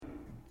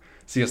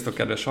Sziasztok,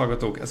 kedves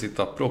hallgatók! Ez itt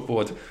a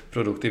ProPod,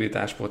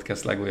 Produktivitás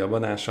Podcast legújabb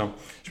adása,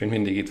 és mint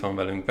mindig itt van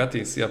velünk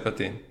Peti. Szia,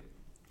 Peti!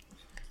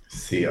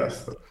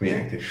 Sziasztok!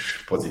 Milyen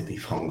kis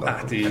pozitív hangot.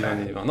 Hát így van,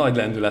 így van. Nagy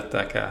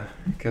lendülettel kell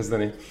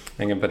kezdeni,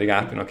 engem pedig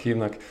Árpinak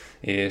hívnak,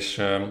 és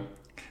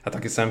hát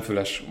aki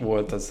szemfüles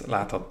volt, az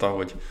láthatta,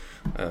 hogy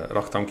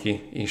raktam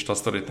ki Insta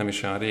sztorit nem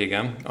is olyan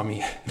régen, ami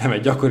nem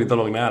egy gyakori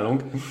dolog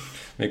nálunk,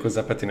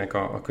 méghozzá Petinek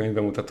a könyv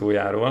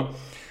bemutatójáról.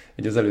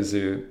 Ugye az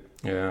előző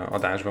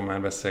adásban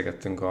már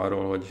beszélgettünk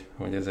arról,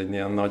 hogy ez egy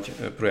ilyen nagy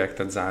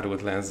projektet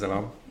zárult le ezzel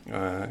a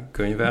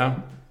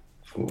könyvvel,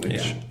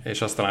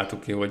 és azt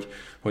találtuk ki,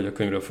 hogy a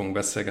könyvről fogunk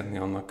beszélgetni,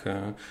 annak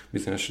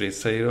bizonyos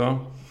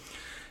részeiről.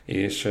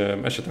 És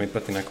esetem itt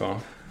Petinek a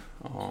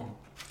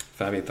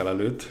felvétel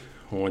előtt,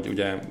 hogy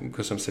ugye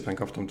köszönöm szépen,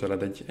 kaptam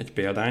tőled egy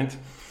példányt,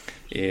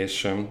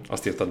 és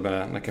azt írtad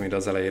be nekem ide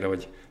az elejére,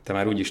 hogy te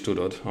már úgy is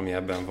tudod, ami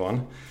ebben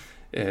van.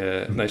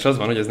 Na és az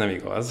van, hogy ez nem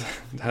igaz.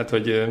 Tehát,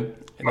 hogy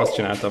én azt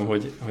csináltam,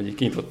 hogy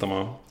kinyitottam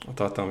a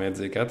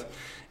tartalomjegyzéket,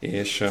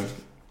 és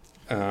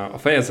a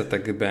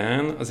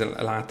fejezetekben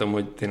azért látom,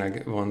 hogy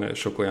tényleg van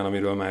sok olyan,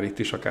 amiről már itt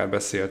is akár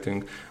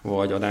beszéltünk,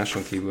 vagy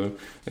adáson kívül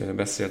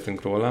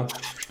beszéltünk róla,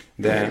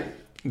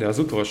 de az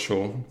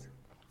utolsó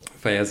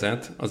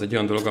fejezet az egy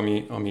olyan dolog,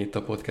 ami itt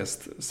a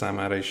podcast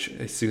számára is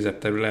egy szűzebb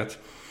terület.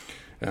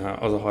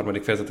 Az a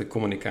harmadik fejezet, hogy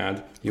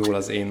kommunikáld jól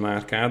az én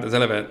márkád. Ez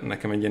eleve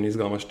nekem egy ilyen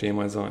izgalmas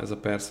téma, ez a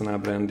personal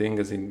branding,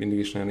 ez így mindig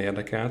is nagyon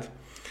érdekelt.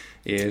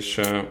 És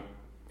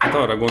hát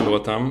arra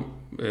gondoltam,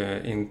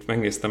 én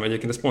megnéztem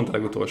egyébként, ez pont a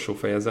legutolsó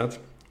fejezet,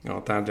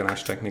 a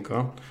tárgyalás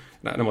technika.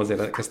 Nem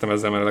azért kezdtem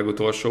ezzel, mert a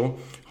legutolsó,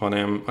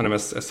 hanem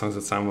ez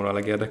hangzott számomra a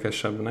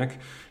legérdekesebbnek,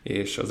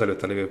 és az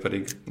előtte lévő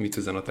pedig mit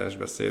üzen a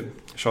testbeszéd.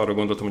 És arra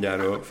gondoltam, hogy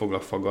erről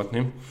foglak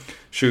faggatni.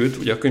 Sőt,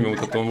 ugye a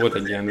könyvmutatón volt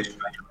egy ilyen...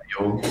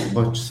 Jó,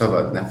 bocs,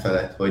 szabad ne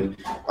feled, hogy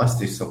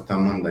azt is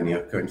szoktam mondani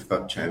a könyv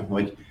kapcsán,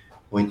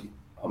 hogy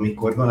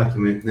amikor valaki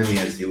mondjuk nem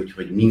érzi úgy,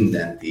 hogy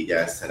mindent így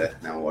el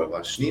szeretne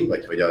olvasni,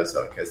 vagy hogy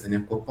azzal kezdeni,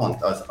 akkor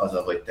pont az,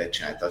 ahogy te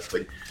csináltad,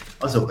 hogy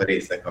azok a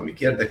részek, amik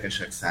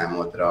érdekesek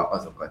számodra,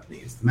 azokat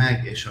nézd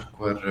meg, és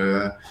akkor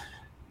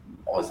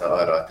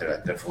arra a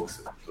területre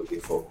fogsz tudni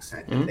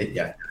fókuszálni.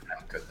 Egyáltalán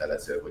nem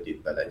kötelező, hogy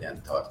itt be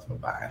legyen tartva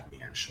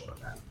bármilyen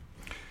során.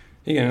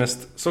 Igen, én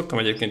ezt szoktam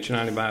egyébként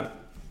csinálni, bár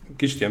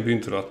kicsit ilyen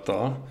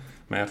bűntudattal,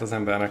 mert az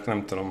embernek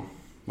nem tudom,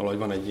 valahogy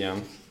van egy ilyen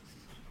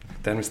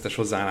természetes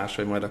hozzáállás,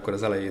 hogy majd akkor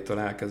az elejétől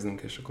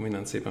elkezdünk, és akkor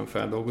mindent szépen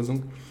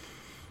feldolgozunk.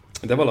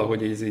 De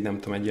valahogy ez így nem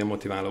tudom, egy ilyen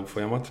motiváló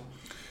folyamat.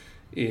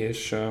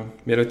 És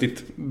mielőtt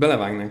itt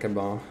belevágnánk ebbe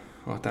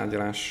a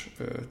tárgyalás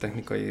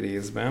technikai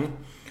részben,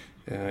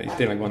 itt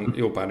tényleg van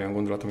jó pár olyan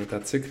gondolat, ami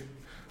tetszik.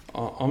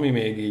 Ami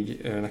még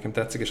így nekem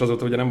tetszik, és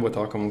azóta ugye nem volt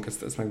alkalmunk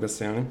ezt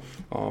megbeszélni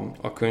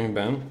a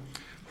könyvben,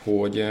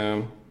 hogy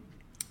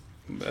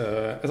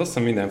ez azt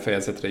hiszem minden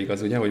fejezetre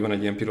igaz, ugye, hogy van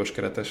egy ilyen piros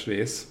keretes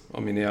rész,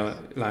 aminél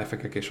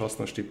lifehackek és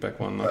hasznos tippek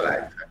vannak. A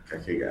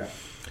lifehackek, igen.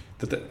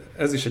 Tehát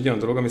ez is egy olyan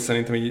dolog, ami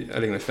szerintem így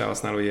elég nagy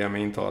felhasználói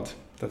élményt ad.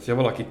 Tehát, ha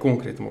valaki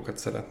konkrétumokat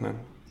szeretne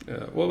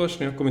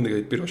olvasni, akkor mindig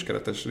egy piros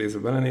keretes részbe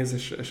belenéz,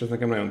 és ez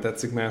nekem nagyon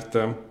tetszik, mert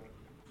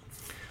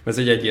ez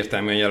egy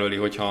egyértelműen jelöli,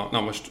 hogyha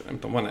na most nem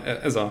tudom,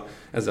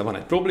 ezzel van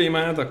egy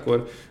problémád,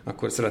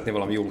 akkor szeretné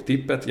valami jó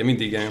tippet, ugye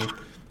mindig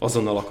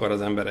azonnal akar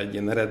az ember egy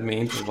ilyen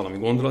eredményt, vagy valami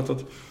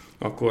gondolatot,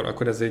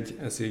 akkor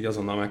ez így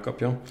azonnal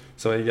megkapja.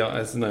 Szóval így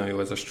ez nagyon jó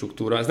ez a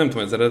struktúra. Ez nem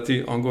tudom, az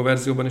eredeti angol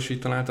verzióban is így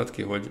találtad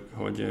ki,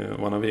 hogy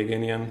van a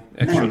végén ilyen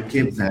action? Nem,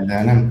 képzeld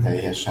el, nem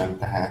teljesen,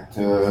 tehát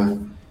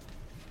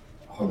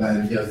ha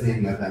bár ugye az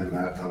én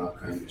nevemmel van a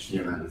könyv, és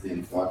nyilván az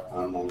én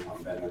tartalmam van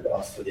benne, de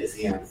az, hogy ez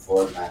ilyen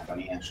formában,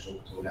 ilyen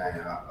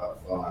struktúrája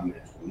van,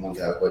 mondd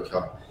el,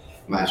 hogyha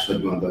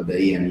máshogy mondod, de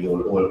ilyen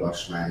jól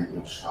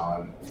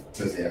olvasmányosan,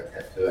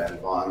 közérthetően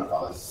van,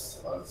 az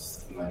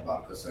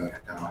nagyban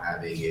köszönhetem a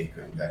HVG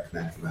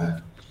könyveknek, mert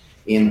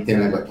én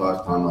tényleg a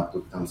tartalmat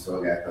tudtam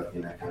szolgáltatni,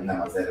 nekem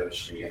nem az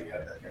erősségem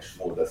érdekes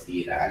mód az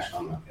írás,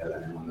 annak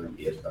ellenére mondom, hogy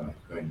írtam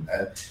egy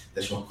könyvet,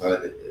 de sokkal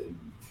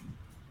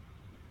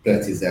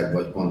precízebb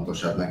vagy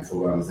pontosabb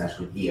megfogalmazás,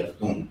 hogy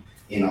írtunk.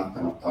 Én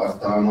adtam a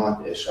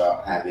tartalmat, és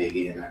a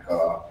HVG-nek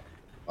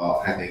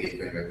a HVG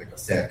könyveknek a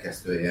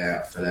szerkesztője,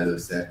 a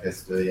felelős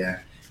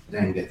szerkesztője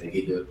rengeteg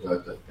időt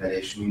töltött el,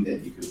 és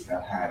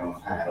mindegyikükkel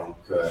három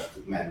kört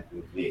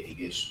mentünk végig,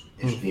 és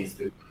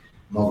néztük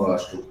maga a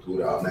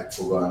struktúra, a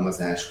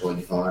megfogalmazás,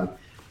 hogy van,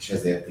 és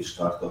ezért is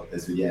tartott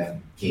ez ugye 2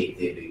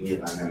 évig,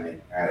 nyilván nem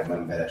egy 3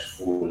 emberes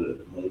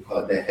full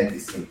munka, de heti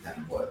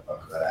szinten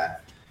voltak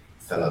vele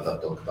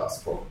feladatok,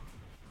 taskok.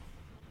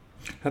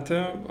 Hát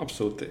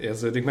abszolút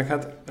érződik, meg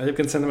hát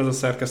egyébként szerintem ez a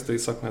szerkesztői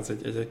szakma, ez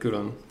egy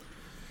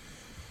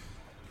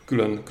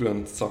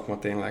külön szakma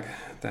tényleg.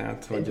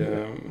 Tehát, hogy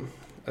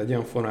egy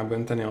olyan formában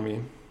önteni,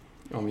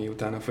 ami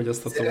utána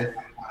fogyasztható.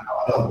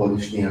 Alapból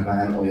is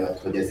nyilván olyat,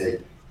 hogy ez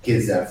egy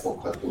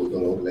kézzelfogható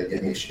dolog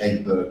legyen, és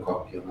egyből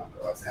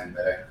kapjanak az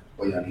emberek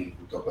olyan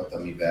inputokat,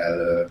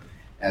 amivel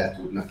el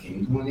tudnak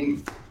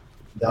indulni.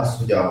 De az,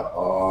 hogy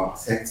a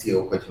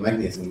szekciók, hogyha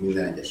megnézzünk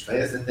minden egyes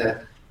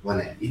fejezetet, van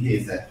egy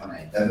idézet, van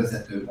egy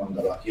bevezető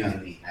gondolat,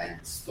 jön néhány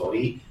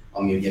sztori,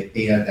 ami ugye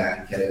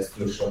példán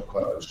keresztül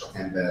sok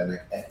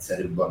embernek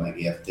egyszerűbb a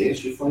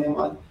megértési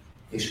folyamat,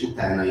 és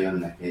utána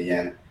jönnek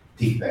ilyen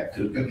tippek,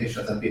 trükkök, és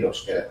az a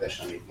piros keretes,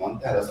 amit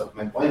mondtál, azok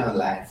meg olyan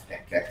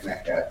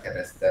lifehackeknek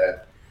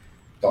elkeresztelt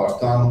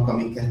tartalmak,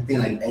 amiket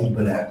tényleg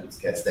egyből el tudsz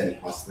kezdeni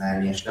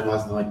használni, és nem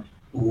az, hogy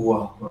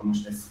akkor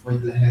most ez hogy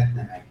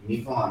lehetne, meg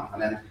mi van,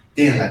 hanem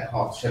tényleg,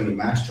 ha semmi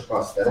más, csak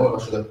azt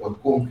elolvasod, akkor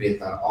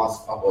konkrétan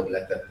azt, ahogy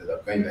letetted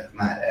a könyvet,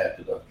 már el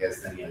tudod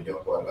kezdeni a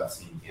gyakorlat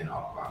szintjén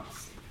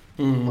alkalmazni.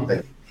 Ha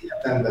egy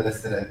életembe bele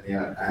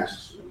szeretnél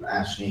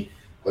ásni,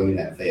 akkor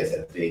minden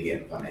fejezet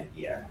végén van egy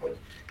ilyen, hogy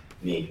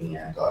még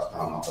milyen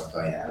tartalmakat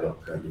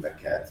ajánlok,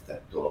 könyveket,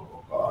 tehát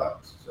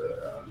dolgokat,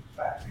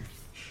 bármi.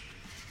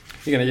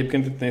 Igen,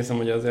 egyébként itt nézem,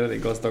 hogy az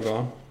elég gazdag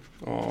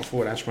a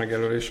forrás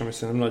megjelölés, ami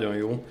szerintem nagyon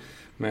jó,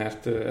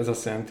 mert ez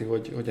azt jelenti,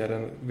 hogy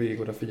erre végig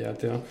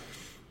odafigyeltél.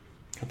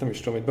 Hát nem is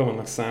tudom, hogy be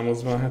vannak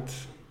számozva, hát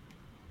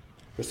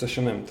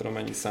összesen nem tudom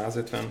mennyi,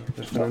 150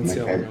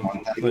 referencia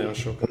van, nagyon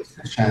sok.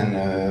 Összesen,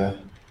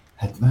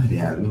 hát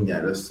várjál,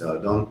 mindjárt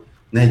összeadom,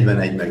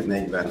 41 meg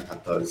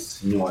 46 az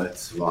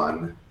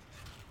 87,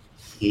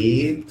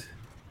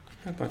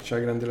 hát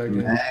nagyságrendileg.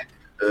 Meg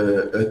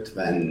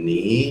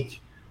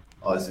 54,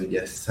 az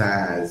ugye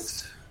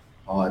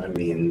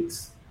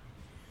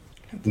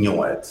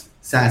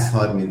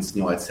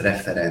 138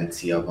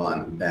 referencia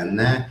van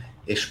benne,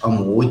 és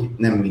amúgy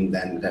nem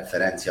minden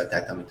referencia,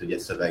 tehát amit ugye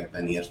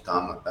szövegben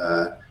írtam,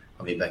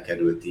 ami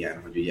bekerült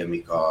ilyen, hogy ugye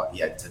mik a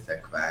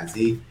jegyzetek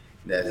kvázi,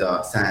 de ez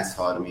a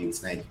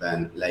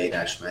 130-40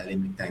 leírás mellé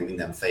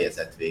minden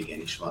fejezet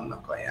végén is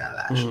vannak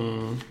ajánlások.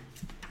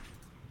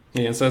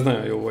 Igen, szóval ez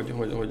nagyon jó,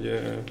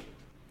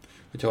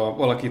 hogyha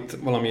valakit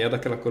valami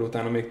érdekel, akkor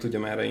utána még tudja,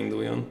 merre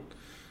induljon.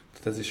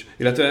 Tehát ez is.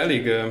 Illetve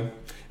elég,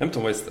 nem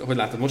tudom, hogy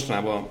látod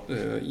mostanában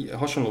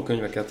hasonló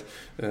könyveket,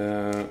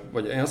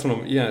 vagy én azt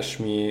mondom,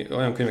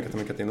 olyan könyveket,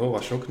 amiket én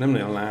olvasok, nem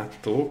nagyon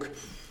látok,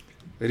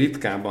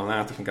 ritkábban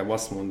látok, inkább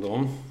azt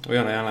mondom,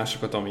 olyan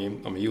ajánlásokat, ami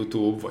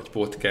YouTube, vagy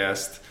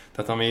podcast,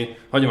 tehát ami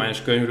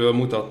hagyományos könyvről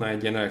mutatna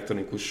egy ilyen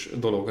elektronikus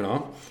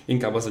dologra,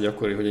 inkább az a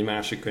gyakori, hogy egy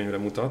másik könyvre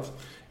mutat,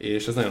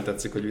 és ez nagyon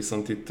tetszik, hogy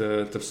viszont itt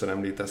többször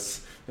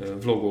említesz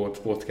vlogot,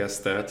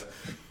 podcastet,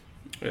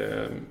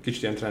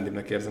 kicsit ilyen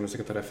trendibbnek érzem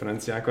ezeket a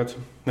referenciákat.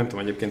 Nem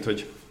tudom egyébként,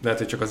 hogy lehet,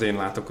 hogy csak az én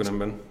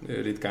látókörömben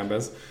ritkább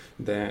ez,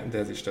 de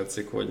ez is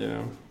tetszik, hogy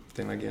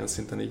tényleg ilyen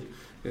szinten így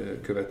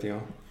követi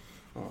a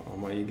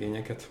mai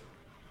igényeket.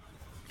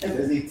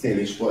 Ez így cél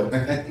is volt,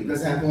 meg hát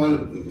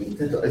igazából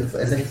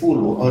ez egy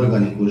full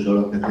organikus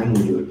dolog, tehát nem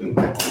úgy ültünk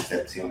meg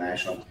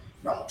koncepcionálisan,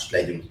 na most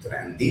legyünk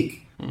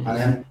trendik,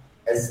 hanem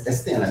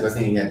ez tényleg az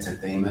én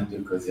jegyzeteimet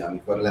tükrözi,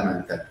 amikor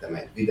lementettem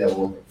egy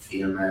videót, egy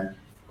filmet,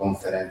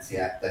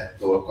 konferenciát, tett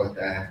dolgokat,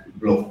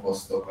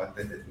 blogposztokat,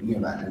 tehát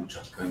nyilván nem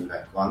csak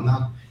könyvek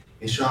vannak,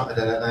 és a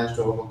releváns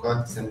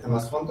dolgokat szerintem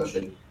az fontos,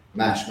 hogy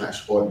más-más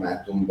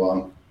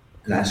formátumban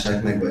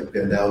lássák meg, vagy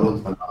például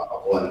ott van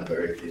a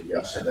vulnerability,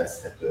 a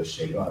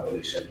sebezhetőség, arról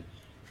is egy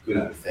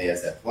külön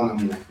fejezet van,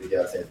 aminek ugye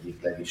az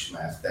egyik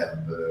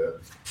legismertebb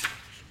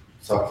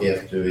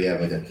szakértője,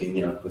 vagy aki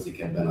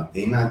nyilatkozik ebben a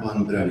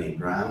témában, Brené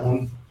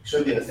Brown, és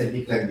ugye az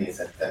egyik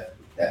legnézettebb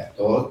TED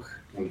Talk,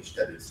 nem is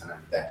TED,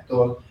 hanem TED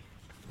Talk,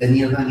 de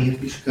nyilván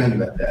írt is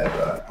könyvet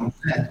erről. Most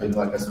lehet, hogy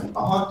valaki azt mondja,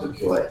 aha, tök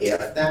jól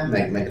értem,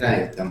 meg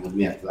rájöttem, hogy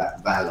miért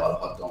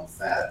vállalhatom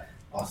fel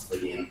azt,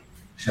 hogy én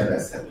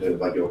sebezhető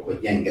vagyok, hogy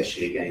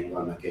gyengeségeim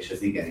vannak, és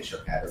ez igenis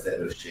akár az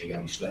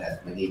erősségem is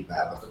lehet, meg így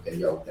válhatok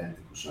egy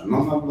autentikusan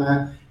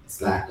magamnál, ezt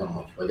látom,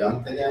 hogy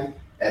hogyan tegyem,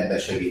 ebbe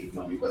segít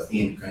mondjuk az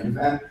én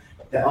könyvem,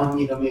 de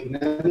annyira még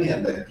nem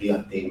érdekli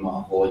a téma,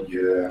 hogy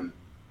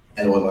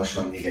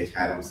elolvasom még egy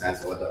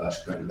 300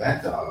 oldalas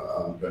könyvet,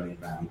 a Brené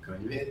Brown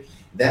könyvét,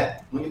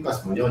 de mondjuk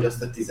azt mondja, hogy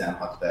azt a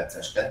 16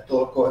 perces TED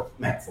Talkot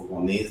meg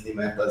fogom nézni,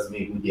 mert az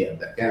még úgy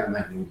érdekel,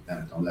 meg úgy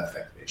nem tudom,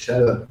 lefekvés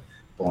előtt,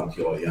 pont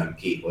jól jön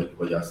ki,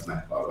 hogy azt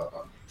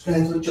meghallgatom. És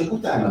lehet, hogy csak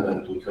utána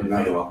dönt úgy, hogy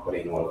na jó, akkor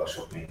én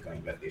olvasok még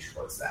könyvet is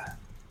hozzá.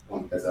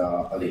 Pont ez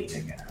a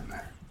lényege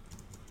ennek.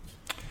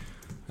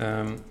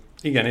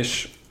 Igen,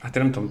 és hát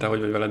én nem tudom te, hogy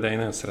vagy vele, de én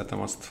nagyon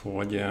szeretem azt,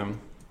 hogy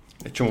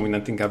egy csomó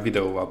mindent inkább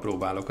videóval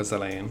próbálok az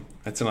elején.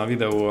 Egyszerűen a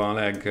videó a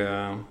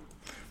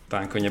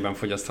talán könnyebben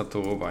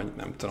fogyasztható, vagy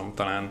nem tudom,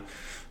 talán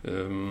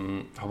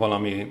ha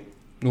valami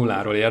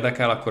nulláról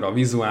érdekel, akkor a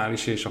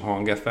vizuális és a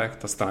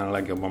hangeffekt az talán a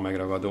legjobban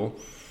megragadó.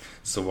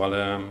 Szóval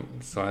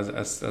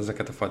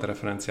ezeket a fajta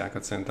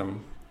referenciákat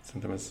szerintem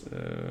ez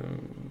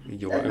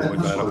így jó, hogy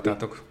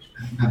beleraktátok.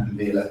 Nem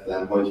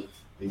véletlen, hogy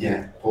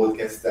ugye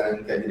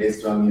podcastelünk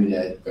egyrészt, ami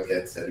ugye egy tök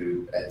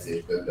egyszerű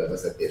edzés közben,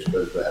 vezetés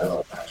közben,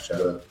 elalvás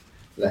előtt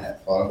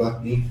lehet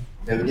hallgatni,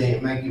 de ugye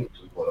én meg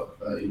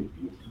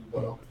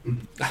YouTube-olok.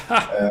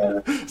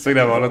 Ezt még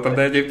nem hallottam,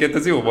 de egyébként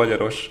ez jó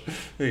magyaros.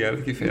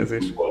 Igen,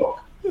 kifejezés.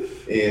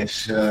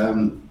 És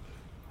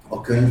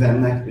a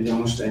könyvemnek ugye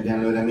most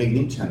egyenlőre még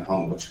nincsen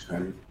hangos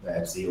könyv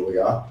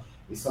verziója,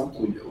 viszont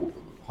úgy,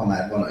 ha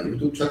már van a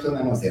YouTube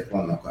csatornám, azért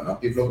vannak a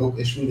napi vlogok,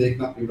 és mindegyik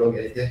napi vlog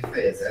egy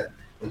fejezet,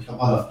 hogyha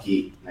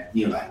valakinek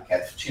nyilván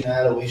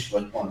kedvcsináló is,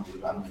 vagy pont úgy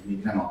van, hogy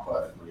még nem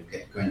akar mondjuk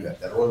egy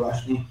könyvet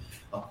elolvasni,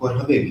 akkor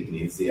ha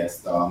végignézi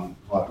ezt a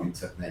 35-40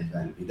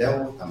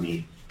 videót,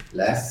 ami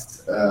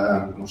lesz,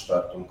 most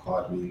tartunk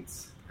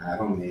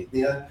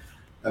 33-4-nél,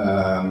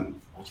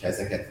 hogyha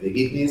ezeket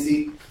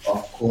végignézi,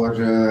 akkor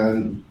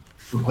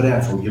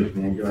el fog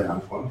jutni egy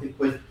olyan pontig,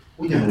 hogy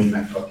ugyanúgy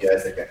megkapja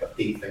ezeket a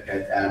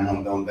téteket,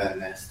 elmondom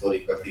benne,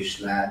 sztorikat is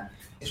lát,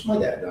 és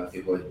majd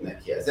eldönti, hogy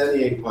neki ez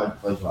elég,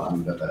 vagy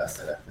valamiben bele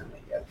szeretne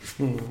még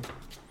jönni.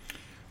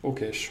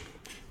 Okés.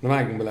 Na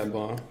vágjunk bele ebbe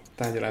a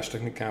tárgyalás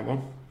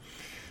technikába.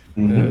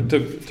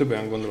 Több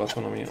olyan gondolat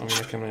van, ami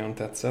nekem nagyon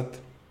tetszett.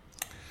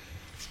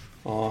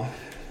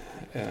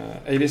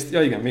 Egyrészt,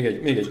 igen,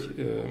 még egy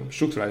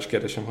strukturális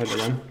kérdésem, hogy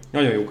legyen.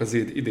 Nagyon jók az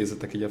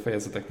idézetek így a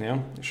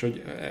fejezeteknél, és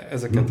hogy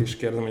ezeket is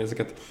kérdem, hogy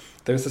ezeket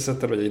te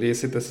összeszedted, vagy egy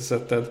részét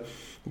összeszedted,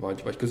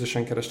 vagy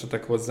közösen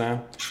kerestetek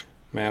hozzá,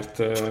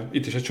 mert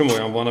itt is egy csomó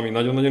olyan van, ami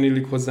nagyon-nagyon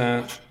illik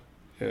hozzá,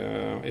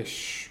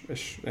 és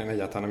én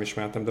egyáltalán nem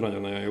ismertem, de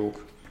nagyon-nagyon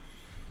jók.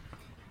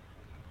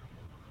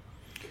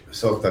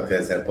 Szoktak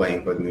ezzel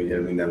poénkodni ugye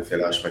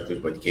mindenféle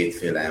aspektusban, hogy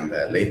kétféle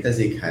ember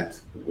létezik,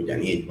 hát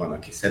ugyanígy van,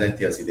 aki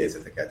szereti az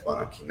idézeteket, van,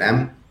 aki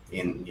nem.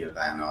 Én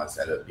nyilván az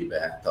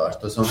előbbibe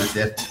tartozom,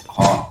 ezért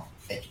ha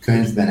egy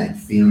könyvben, egy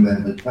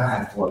filmben, vagy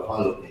bárhol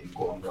hallok egy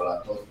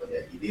gondolatot, vagy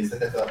egy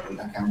idézetet, akkor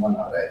nekem van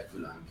arra egy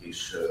külön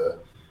kis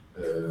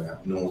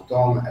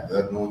nótom,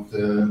 Evernote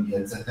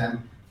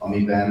jegyzetem,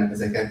 amiben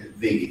ezeket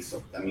végig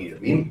szoktam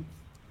írni.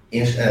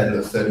 És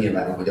először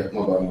nyilván, hogy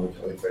magam,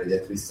 amikor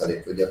egyet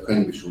visszalép, hogy a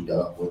könyv is úgy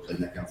alakult, hogy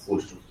nekem full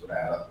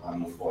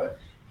struktúrálatlanul volt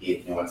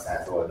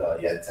 7-800 oldal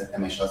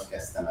jegyzetem, és azt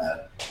kezdtem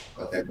el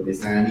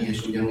kategorizálni,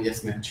 és ugyanúgy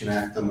ezt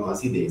megcsináltam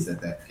az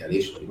idézetekkel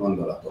is, vagy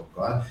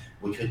gondolatokkal,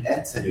 úgyhogy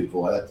egyszerű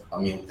volt,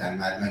 amiután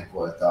már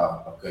megvolt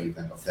a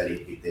könyvnek a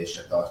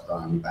felépítése,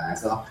 tartalmi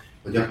báza,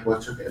 hogy akkor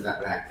csak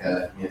rá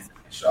kellett nézni,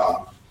 és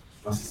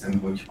azt hiszem,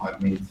 hogy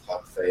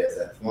 36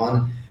 fejezet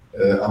van.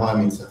 A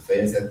 36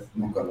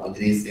 fejezetnek a nagy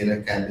részére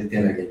kb.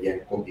 Tényleg egy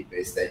ilyen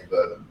copy-paste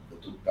egyből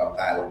tudtam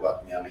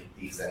válogatni, amit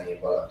 10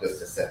 év alatt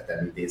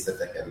összeszedtem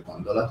idézeteket,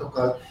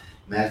 gondolatokat,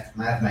 mert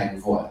már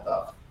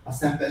megvoltak.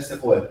 Aztán persze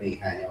volt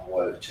néhány,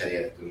 ahol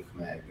cseréltünk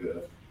meg,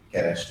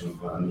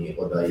 kerestünk valami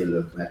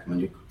odaillőt, mert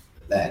mondjuk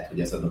lehet,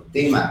 hogy az adott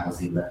témához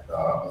illett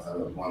az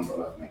adott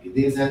gondolat meg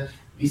idézet,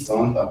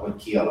 viszont ahogy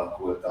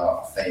kialakult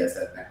a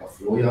fejezetnek a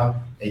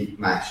flója, egy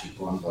másik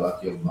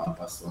gondolat jobban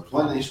passzolt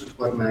volna, és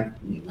akkor meg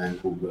nyilván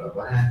Google a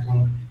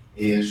barátunk,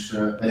 és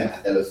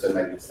hát először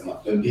megnéztem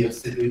a többi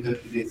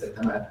összegyűjtött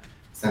idézetemet,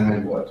 aztán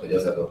meg volt, hogy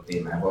az adott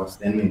témával,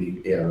 azt én mindig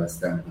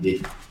élveztem, hogy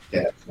így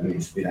kerestem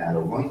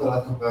inspiráló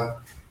gondolatokat,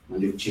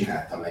 mondjuk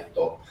csináltam egy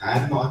top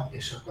 3-at,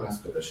 és akkor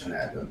azt közösen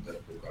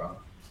eldöntöttük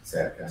a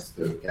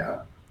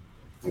szerkesztőkkel,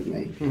 hogy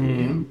melyik.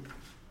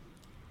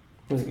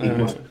 Így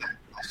most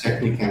a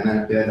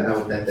technikánál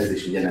például, tehát ez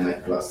is ugye nem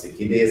egy klasszik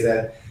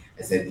idézet,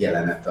 ez egy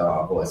jelenet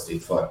a Wall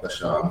Street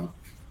Farkasa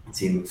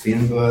című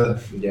filmből,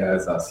 ugye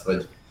ez az,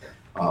 hogy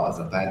az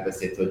a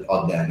párbeszéd, hogy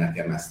add el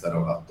nekem ezt a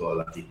rohadt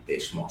tollat itt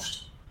és most.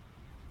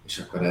 És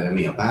akkor erre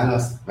mi a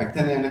válasz?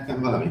 Megtennél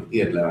nekem valamit?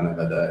 Írd le a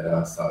neved erre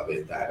a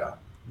szalvétára.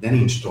 De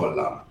nincs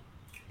tollam.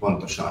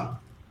 Pontosan.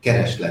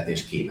 Kereslet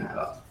és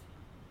kínálat.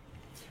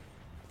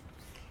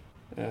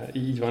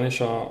 Így van,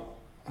 és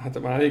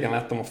hát már régen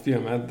láttam a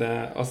filmet,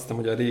 de azt hiszem,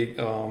 hogy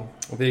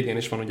a végén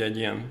is van ugye egy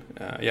ilyen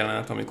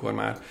jelenet, amikor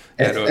már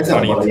erről ez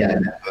tanít. Ez a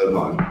jelenetből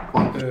van.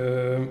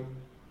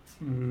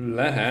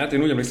 Lehet.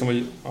 Én úgy emlékszem,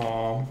 hogy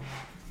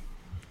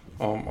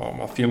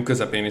a film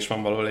közepén is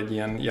van valahol egy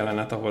ilyen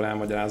jelenet, ahol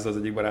elmagyarázza az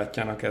egyik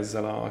barátjának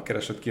ezzel a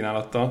keresett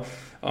kínálattal.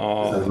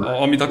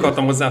 Amit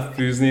akartam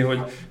hozzáfűzni,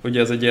 hogy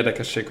ez egy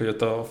érdekesség, hogy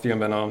ott a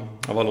filmben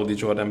a valódi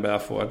Jordan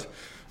Belfort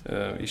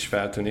is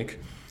feltűnik.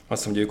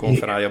 Azt mondja, hogy ő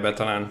konferálja be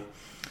talán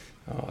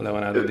a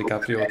Leonardo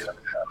DiCaprio-t.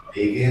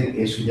 Végén,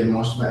 és ugye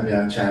most már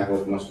a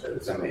csávot, most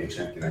reméljük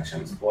senkinek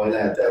sem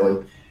spoiler, de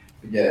hogy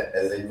ugye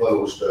ez egy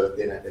valós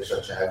történet, és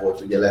a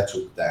csávot ugye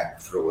lecsukták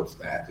fraud,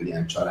 tehát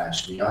ilyen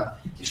csalás miatt,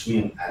 és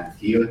miután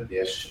kijött,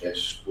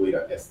 és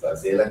újra kezdte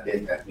az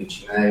életét, tehát mit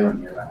csináljon,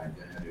 nyilván egy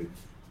gyönyörű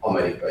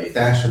amerikai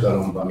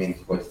társadalomban, mint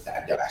hogy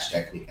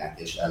tárgyalástechnikát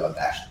és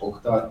eladást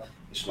oktat,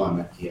 és van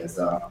neki ez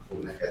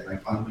neked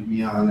megvan, hogy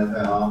mi a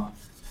neve a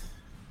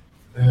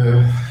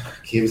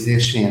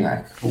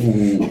képzésének?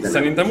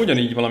 Szerintem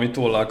ugyanígy valami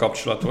tollal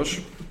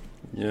kapcsolatos,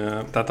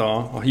 tehát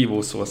a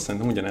hívószó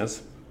szerintem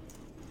ugyanez.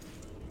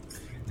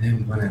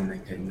 Nem, van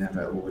ennek egy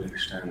neve,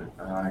 úristen,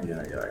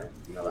 ajjajjaj,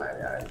 na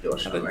várjál,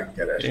 gyorsan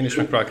megkeresni. Én is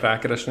megpróbálok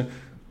rákeresni.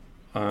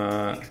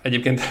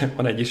 Egyébként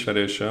van egy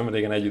ismerősöm,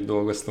 régen együtt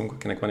dolgoztunk,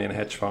 akinek van ilyen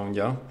hedge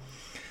fundja,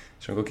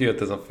 és amikor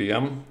kijött ez a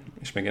film,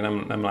 és még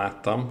én nem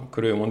láttam,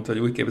 akkor ő mondta,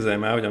 hogy úgy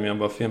képzeljem el, hogy ami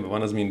abban a filmben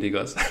van, az mindig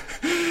az.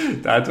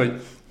 Tehát,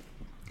 hogy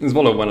ez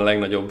valóban a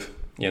legnagyobb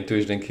ilyen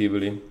tőzsdén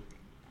kívüli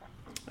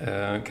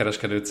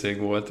kereskedő cég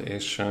volt,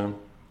 és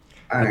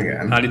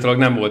állítólag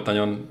nem volt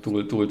nagyon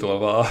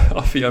túltolva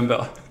a filmben.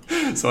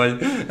 Szóval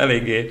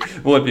eléggé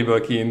volt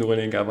miből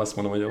kiindulni, inkább azt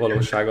mondom, hogy a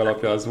valóság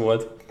alapja az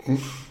volt.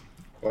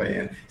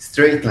 poén.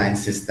 Straight line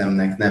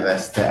systemnek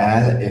nevezte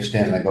el, és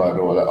tényleg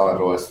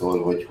arról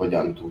szól, hogy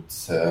hogyan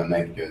tudsz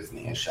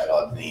meggyőzni és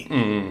eladni.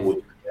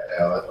 Úgy,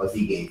 az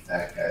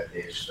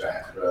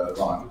igényfelkeltésről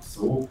van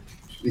szó.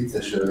 És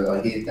vicces,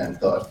 a héten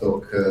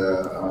tartok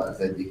az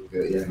egyik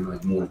ilyen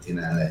nagy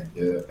multinál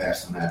egy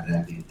personal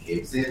branding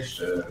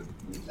képzés,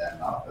 minden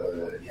nap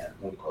ilyen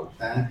munka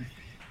után,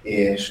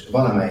 és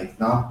valamelyik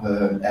nap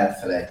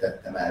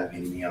elfelejtettem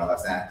elvinni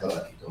az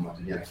átalakítómat,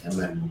 ugye nekem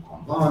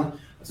MacBookon van,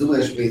 az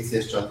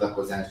USB-C-s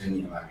csatlakozás, de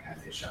nyilván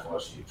kb. Sehol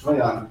sincs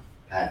olyan,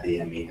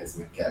 HDMI-hez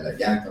meg kell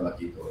egy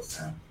átalakító,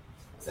 aztán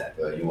az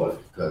Apple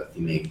jól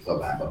költi még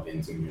tovább a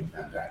pénzünk,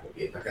 miután drága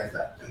gépeket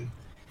vettünk.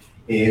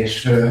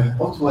 És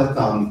ott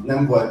voltam,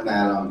 nem volt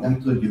nálam,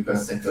 nem tudjuk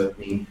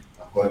összekötni,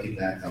 akkor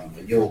kitaláltam,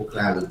 hogy jó,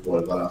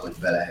 cloudból valahogy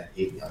be lehet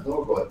hívni a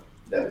dolgot,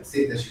 de hogy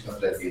szétesik a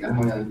frezi, nem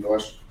olyan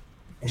gyors,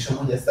 és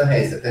amúgy ezt a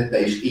helyzetet be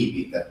is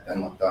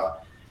építettem ott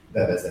a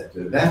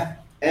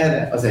bevezetőbe.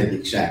 Erre az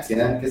egyik srác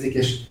jelentkezik,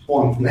 és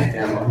pont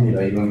nekem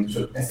annyira ironikus,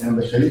 hogy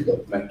eszembe se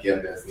jutott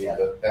megkérdezni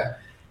előtte,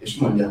 és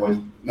mondja, hogy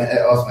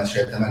azt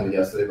meséltem el ugye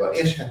a sztoriban,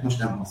 és hát most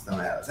nem hoztam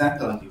el az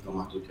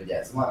átalakítómat, úgyhogy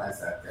ez van,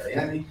 ezzel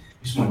kell jönni,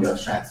 és mondja a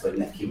srác, hogy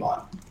neki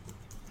van.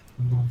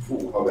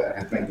 Fú, haver,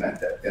 hát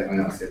megmentettél,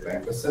 nagyon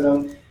szépen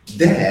köszönöm.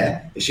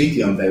 De, és itt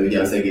jön be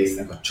ugye az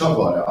egésznek a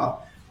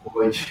csavara,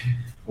 hogy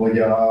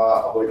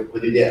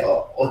ugye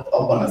ott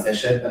abban az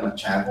esetben a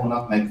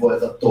csávónak meg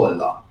volt a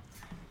tolla.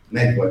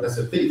 Meg volt az,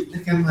 hogy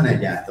nekem van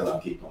egy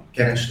átalakítóm,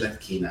 kereslet,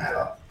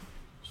 kínálat.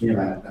 És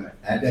nyilván nem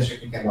egy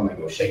tárgyások, nekem van, meg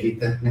jól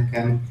segített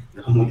nekem,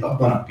 de amúgy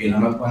abban a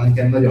pillanatban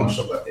nekem nagyon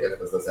sokat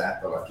ért az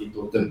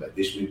átalakító, többet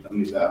is, mint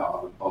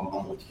amivel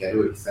amúgy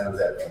kerül, hiszen az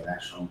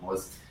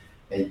előadásomhoz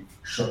egy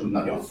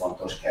nagyon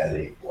fontos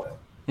kellék volt.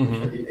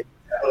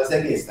 Az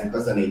egésznek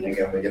az a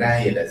lényege, hogy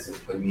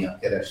ráérezzük, hogy mi a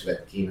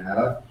kereslet,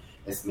 kínálat.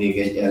 Ezt még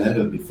egy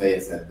előbbi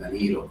fejezetben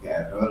írok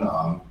erről,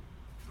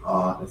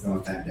 ezen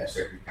a tárgyás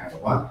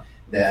technikában van,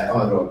 de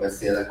arról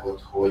beszélek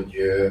ott, hogy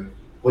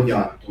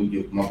hogyan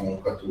tudjuk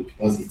magunkat úgy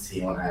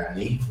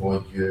pozícionálni,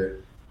 hogy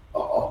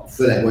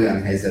főleg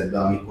olyan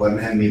helyzetben, amikor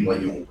nem mi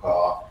vagyunk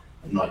a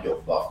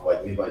nagyobbak, vagy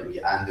mi vagyunk,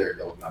 ugye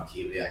underdognak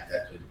hívják,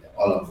 tehát hogy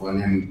alapból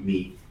nem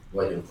mi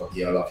vagyunk,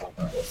 aki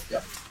alapokat osztja.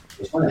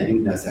 És van egy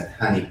úgynevezett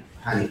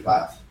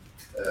honeypot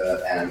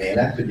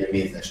elmélet, ugye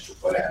mézes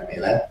csupor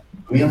elmélet,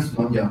 ami azt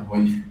mondja,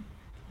 hogy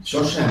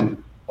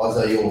sosem az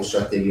a jó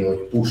stratégia,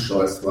 hogy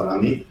pusolsz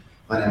valamit,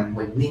 hanem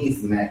hogy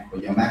nézd meg,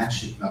 hogy a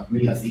másiknak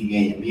mi az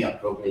igénye, mi a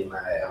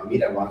problémája,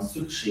 mire van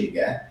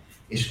szüksége,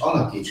 és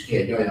alakíts ki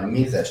egy olyan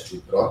mézes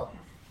csuprot,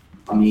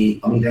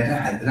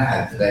 amire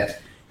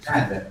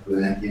rád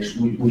repülnek, és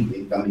úgy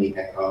mint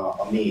aminek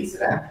a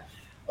mézre.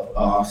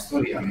 A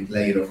sztori, amit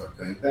leírok a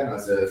könyvben,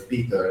 az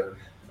Peter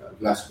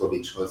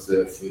Blaskovicshoz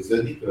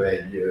fűződik, ő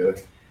egy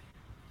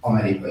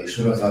amerikai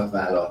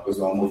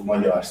sorozatvállalkozó, amúgy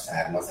magyar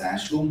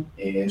származású,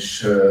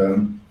 és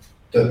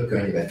több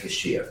könyvet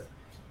is írt.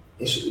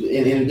 És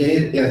én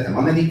ugye éltem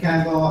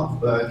Amerikába,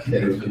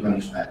 kiderült, hogy van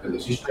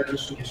ismerkedős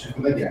ismerősünk, és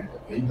akkor megjelent a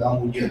könyv, de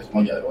amúgy jött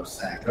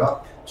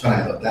Magyarországra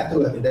családot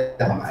látogatni,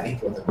 de ha már itt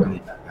volt, akkor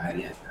néztem már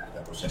ilyen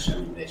átlagos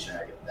eseményre is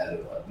eljött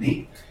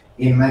előadni.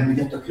 Én meg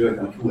ugye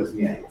tökültem, hogy hú, ez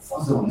milyen jó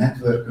fazon,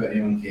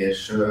 networköljünk,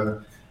 és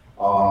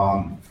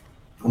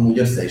amúgy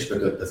össze is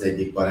kötött az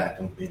egyik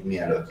barátunk, még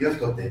mielőtt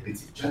jött, ott egy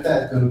picit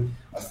cseteltünk,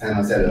 aztán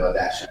az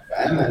előadására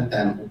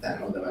elmentem,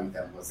 utána oda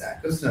mentem hozzá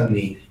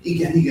köszönni,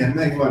 igen,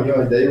 megvan,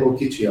 jaj, de jó,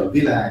 kicsi a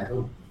világ,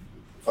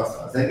 fasz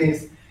az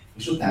egész,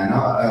 és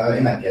utána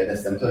én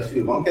megkérdeztem tőle,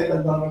 hogy van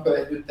kedved valamikor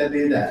együtt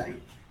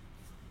ebédelni?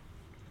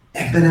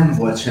 Ebben nem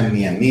volt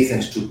semmilyen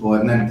mézes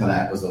csupor, nem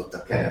találkozott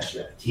a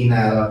kereslet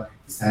kínálat,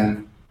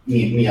 hiszen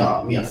mi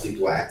a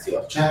szituáció?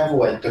 A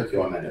csávó egy tök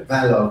jól menő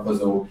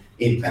vállalkozó,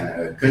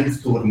 éppen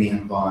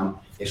könyvturnén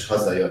van, és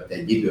hazajött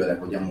egy időre,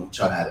 hogy amúgy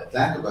családot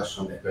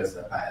látogasson, de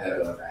közben pár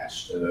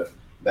előadást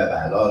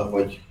bevállal,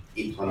 hogy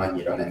itthon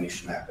annyira nem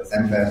ismert az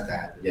ember,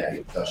 tehát hogy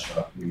eljuttassa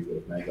a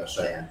művőt meg a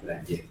saját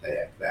rendjét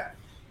helyekre.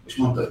 És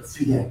mondta, hogy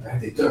figyelj,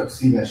 hát én tök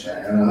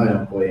szívesen,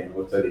 nagyon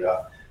poénul töri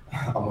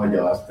a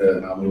magyart,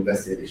 mert amúgy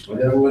beszél is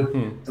magyarul.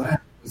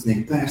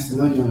 Találkoznék, persze,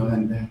 nagyon jó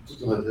lenne,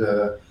 tudod,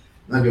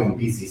 nagyon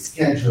busy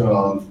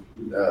schedule,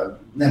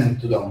 nem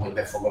tudom, hogy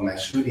be fogom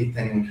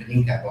sűríteni, úgyhogy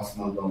inkább azt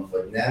mondom,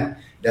 hogy nem,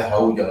 de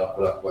ha úgy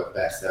alakul, akkor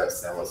persze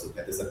összehozzuk,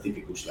 hát ez a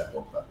tipikus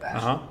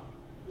lepoktatás.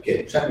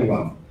 Oké, semmi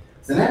van.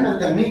 Aztán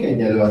elmentem még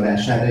egy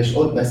előadására, és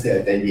ott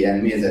beszélt egy ilyen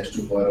mézes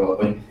csuporról,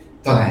 hogy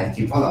találj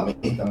ki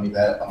valamit,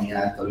 ami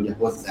által ugye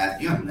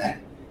hozzád jönnek.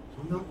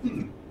 Mondom,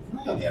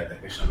 nagyon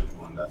érdekes,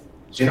 amit mondasz.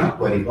 És én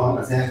akkoriban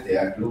az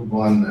RTL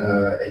Klubban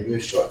egy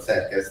műsort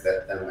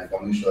szerkesztettem, meg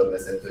a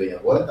műsorvezetője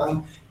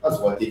voltam. Az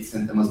volt itt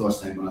szerintem az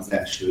országban az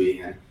első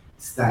ilyen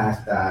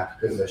startup,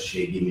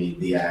 közösségi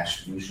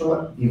médiás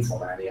műsor,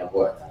 Infománia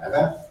volt a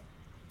neve.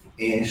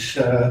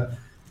 És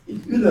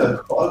így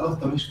ülök,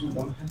 hallgattam, és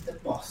mondom, hát te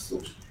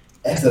basszus,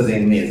 ez az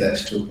én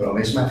mézes csuprom.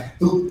 És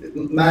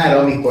már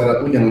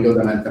amikor ugyanúgy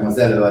oda mentem az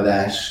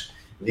előadás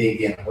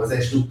végén hozzá,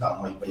 és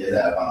tudtam, hogy ez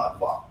el van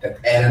adva. Tehát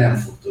erre nem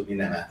fog tudni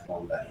nemet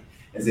mondani.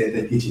 ezért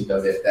egy kicsit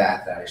azért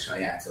teátrálisan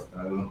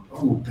játszottam.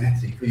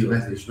 Petrik,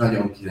 ez is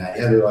nagyon király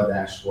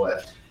előadás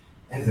volt,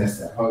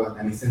 ezerszer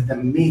hallgatnám, és szerintem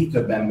még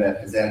több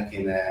emberhez el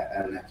kéne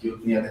ennek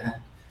jutnia, de hát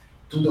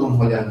tudom,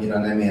 hogy annyira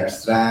nem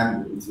érsz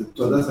rá.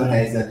 Tudod, az a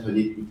helyzet, hogy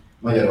itt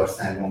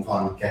Magyarországon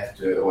van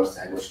 2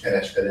 országos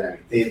kereskedelmi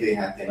tévé,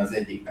 hát én az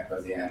egyiknek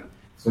az ilyen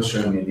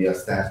social media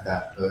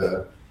startup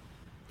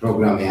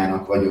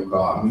programjának vagyok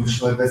a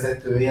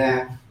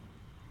műsorvezetője.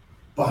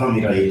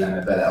 Baromira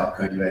illene bele a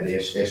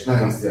könyvedésre, és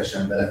nagyon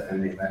szívesen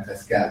beletenném, mert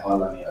ezt kell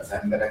hallani az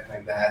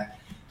embereknek, de hát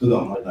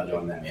tudom, hogy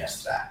nagyon nem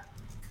érsz rá.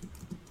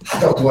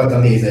 Hát ott volt a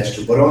mézes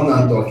csupor,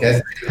 onnantól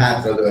kezdve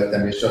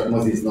hátradőltem, és csak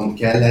moziznom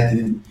kellett,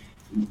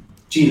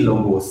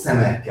 csillogó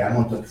szemekkel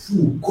mondtad,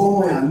 fú,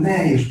 komolyan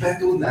ne, és be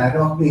tudnál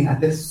rakni,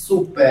 hát ez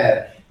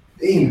szuper,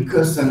 én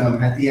köszönöm,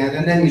 hát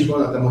ilyenre nem is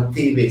gondoltam, hogy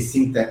TV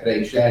szintekre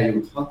is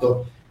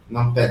eljuthatok.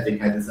 Na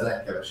Petrik, hát ez a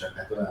legkevesebb,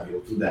 hát olyan jó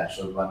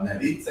tudásod van, ne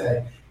viccelj.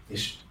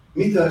 És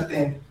mi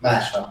történt?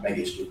 Másnap meg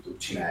is tudtuk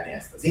csinálni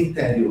ezt az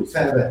interjút,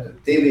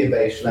 felvettük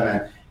tévébe és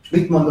lement, és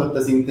mit mondott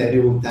az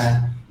interjú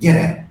után?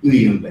 Gyere,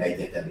 üljünk be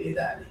egyet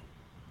ebédelni.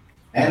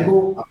 Ergo,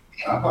 amit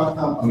én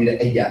akartam, amire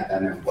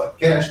egyáltalán nem volt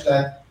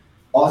kereslet,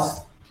 azt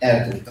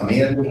el tudtam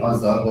érni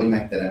azzal, hogy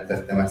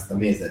megteremtettem ezt a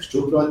mézes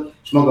csukrot,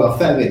 és maga a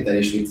felvétel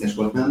is vicces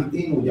volt, mert amit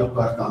én úgy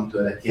akartam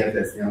tőle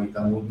kérdezni, amit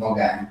amúgy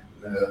magán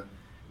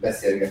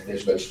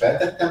beszélgetésben is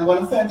feltettem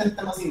volna,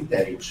 feltettem az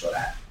interjú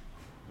során.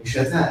 És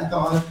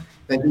ezáltal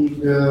pedig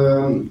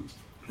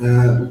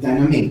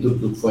utána még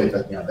tudtuk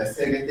folytatni a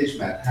beszélgetést,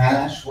 mert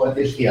hálás volt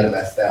és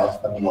élvezte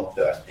azt, ami ott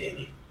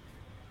történik.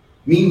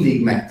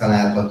 Mindig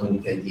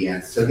megtalálhatunk egy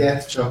ilyen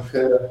szöget, csak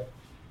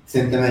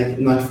szerintem egy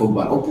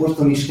nagyfokban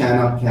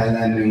opportunistának kell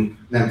lennünk,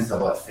 nem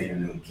szabad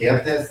félnünk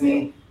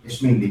kérdezni, és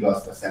mindig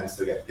azt a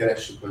szemszöget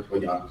keressük, hogy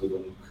hogyan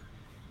tudunk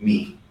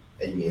mi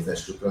egy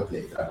mézes cukrot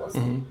létrehozni.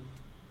 Uh-huh.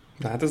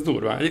 De hát ez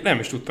durva. Nem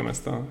is tudtam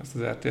ezt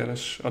az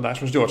RTL-es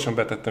adást. Most gyorsan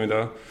betettem ide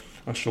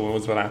a show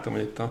notes-ba, látom,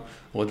 hogy itt a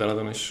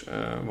oldaladon is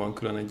van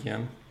külön egy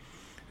ilyen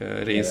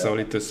része, ahol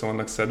itt össze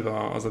vannak szedve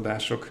az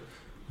adások.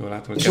 Jól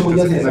látom, hogy és úgy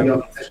azért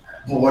nagyon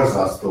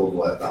borzasztó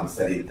voltam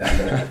szerintem,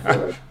 de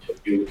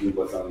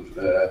YouTube-on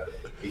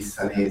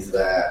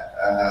visszanézve.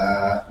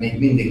 Még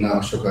mindig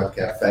nagyon sokat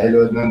kell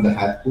fejlődnöm, de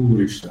hát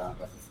úristen,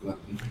 az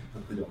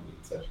nagyon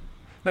vicces.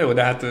 Na jó,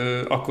 de hát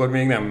akkor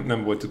még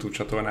nem volt YouTube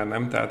csatornán,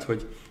 nem? Tehát,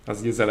 hogy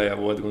az az eleje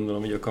volt,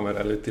 gondolom, így a kamera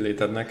előtti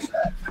létednek.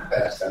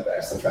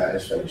 Persze,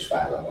 fel is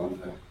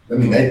vállalom. De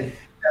mindegy.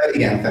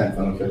 Igen, fent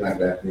van, hogy meg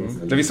lehet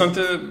nézni. De viszont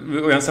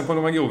olyan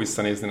szempontból meg jó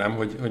visszanézni, nem?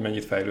 Hogy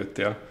mennyit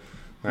fejlődtél.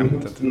 Nem?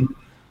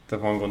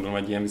 Tehát van, gondolom,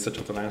 egy ilyen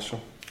visszacsatolása.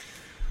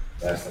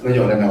 Persze.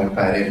 Nagyon remélem, hogy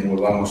pár év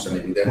múlva most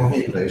egy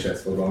videóményre is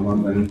ezt fogom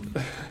mondani.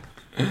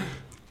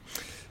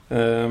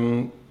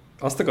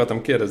 Azt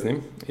akartam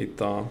kérdezni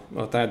itt a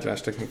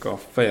tárgyalástechnika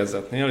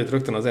fejezetnél, itt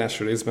rögtön az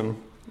első részben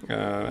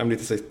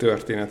említesz egy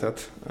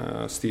történetet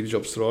Steve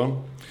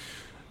Jobsról.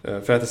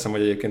 Felteszem,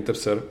 hogy egyébként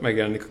többször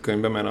megjelenik a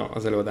könyvben, mert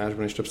az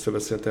előadásban is többször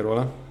beszéltél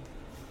róla.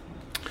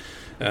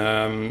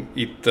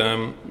 Itt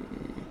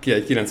ki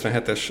egy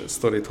 97-es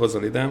sztorit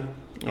hozol ide,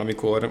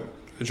 amikor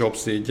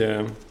Jobs így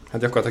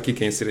hát gyakorlatilag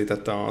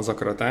kikényszerítette az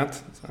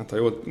akaratát. Hát ha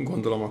jól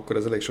gondolom, akkor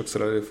ez elég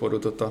sokszor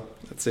előfordult ott a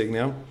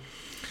cégnél.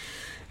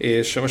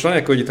 És most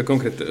anélkül, hogy itt a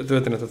konkrét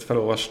történetet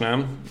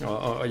felolvasnám,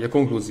 a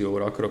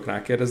konklúzióra akarok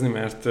rákérdezni,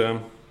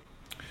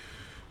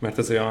 mert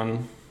ez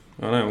olyan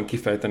nagyon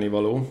kifejteni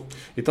való.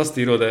 Itt azt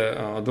írod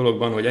a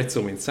dologban, hogy egy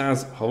szó mint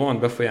 100, ha van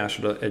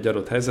befolyásod egy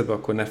adott helyzetbe,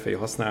 akkor ne félj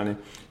használni.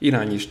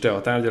 Irányítsd te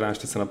a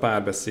tárgyalást, hiszen a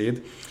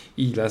párbeszéd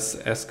így lesz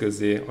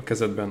eszközé a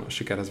kezedben a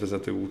sikerhez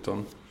vezető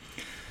úton.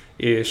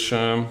 És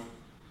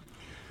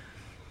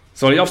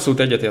szóval abszolút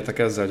egyetértek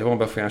ezzel, hogy ha van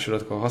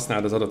befolyásod, akkor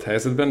használd az adott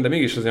helyzetben, de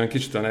mégis az olyan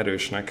kicsit olyan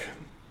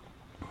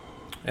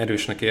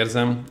erősnek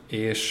érzem,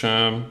 és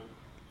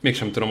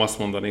mégsem tudom azt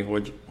mondani,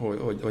 hogy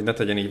ne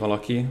tegyen így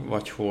valaki,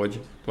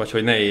 vagy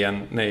hogy ne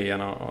éljen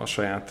a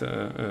saját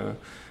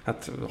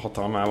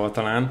hatalmával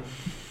talán.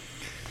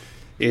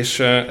 És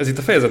ez itt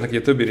a fejezetnek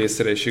a többi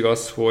részére is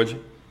igaz,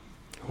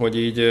 hogy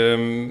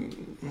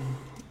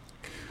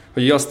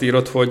így azt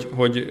írod,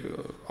 hogy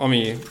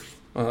ami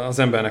az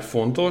embernek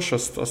fontos,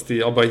 azt így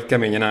abba így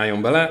keményen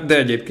álljon bele, de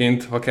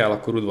egyébként, ha kell,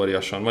 akkor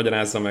udvariasan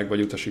magyarázza meg,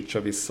 vagy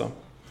utasítsa vissza.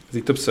 Ez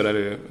így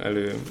többször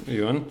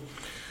előjön.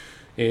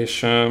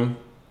 És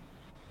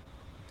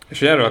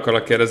hogy erről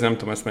akarok kérdezni, nem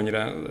tudom ezt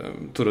mennyire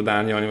tudod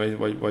árnyalni,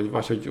 vagy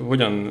hogy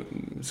hogyan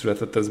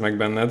született ez meg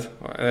benned.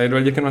 Erről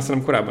egyébként már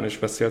szerintem korábban is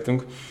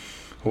beszéltünk,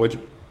 hogy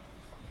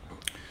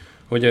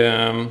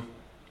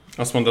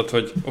azt mondod,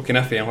 hogy oké,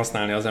 ne féljen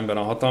használni az ember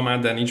a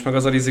hatalmát, de nincs meg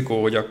az a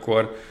rizikó, hogy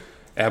akkor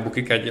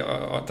elbukik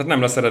tehát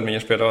nem lesz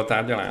eredményes például a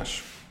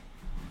tárgyalás.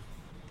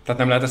 Tehát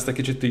nem lehet ezt egy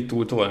kicsit így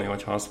túltolni,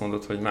 hogyha azt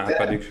mondod, hogy már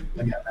pedig...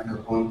 Meg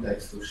a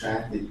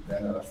kontextusát, itt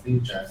a Steve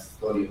Jobs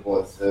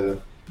sztorihoz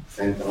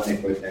szerintem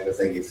anélkül, hogy az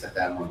egészet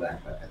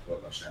elmondák, mert hát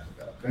olvassátok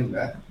el a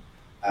könyvet.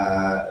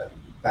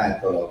 Pár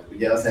dolog.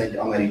 Ugye az egy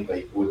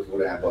amerikai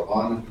kultúrában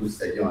van, plusz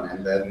egy olyan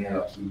embernél,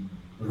 aki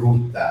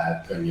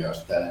brutál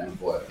könyörtelen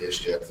volt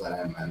és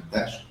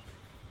érzelemmentes.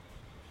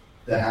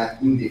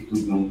 Tehát mindig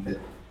tudnunk, hogy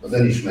az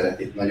önismeret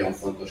itt nagyon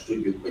fontos,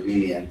 tudjuk, hogy mi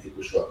milyen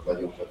típusúak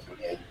vagyunk, hogyha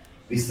mi egy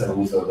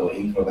visszahúzódó,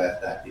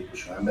 introvertált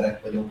típusú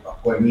emberek vagyunk,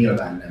 akkor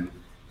nyilván nem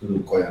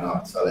tudunk olyan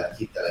arccal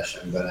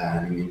hitelesen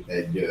beleállni, mint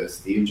egy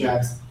Steve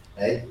Jobs.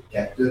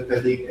 Kettő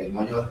pedig egy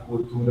magyar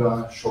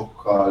kultúra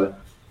sokkal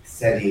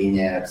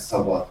szerényebb,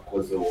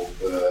 szabadkozóbb,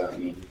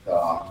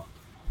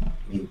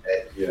 mint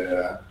egy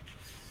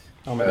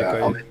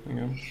amerikai.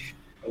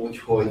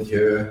 Úgyhogy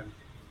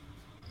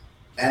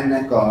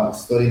ennek a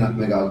sztorinak,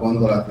 meg a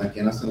gondolatnak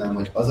én azt mondanám,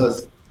 hogy az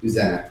az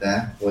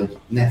üzenete, hogy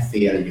ne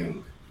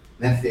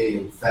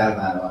féljünk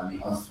felvállalni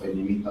azt, hogy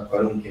mi mit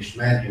akarunk, és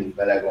merjünk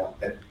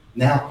belegondolni,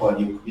 ne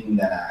akarjuk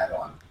minden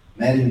áron.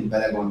 Merjünk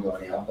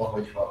belegondolni abba,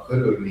 hogyha a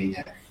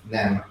körülmények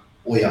nem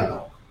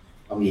olyanok,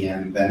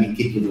 amilyenben mi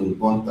ki tudunk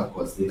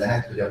bontakozni,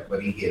 lehet, hogy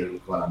akkor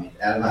ígérünk valamit,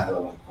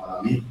 elvállalunk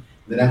valamit,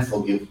 de nem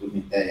fogjuk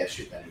tudni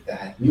teljesíteni.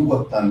 Tehát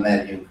nyugodtan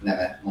merjünk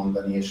nemet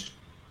mondani, és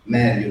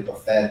merjük a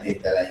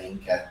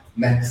feltételeinket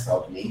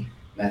megszabni,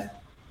 mert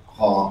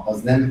ha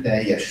az nem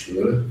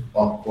teljesül,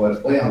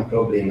 akkor olyan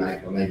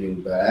problémákba megyünk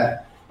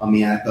bele,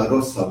 ami által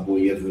rosszabbul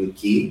jövünk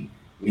ki,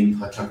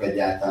 mintha csak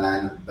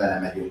egyáltalán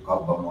belemegyünk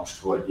abba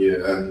most,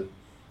 hogy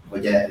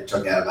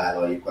csak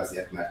elvállaljuk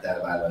azért, mert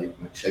elvállaljuk,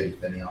 meg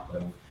segíteni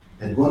akarunk.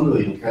 Tehát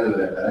gondoljunk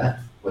előre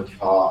vele,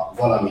 hogyha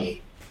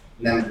valami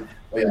nem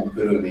olyan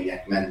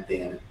körülmények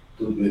mentén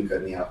tud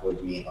működni, ahogy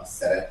mi azt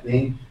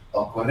szeretnénk,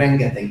 akkor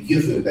rengeteg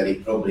jövőbeli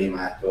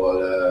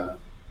problémától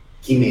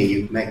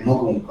kiméljük meg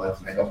magunkat,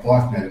 meg a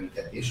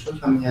partnerünket is,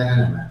 hogyha mi erre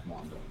nemet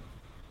mondunk.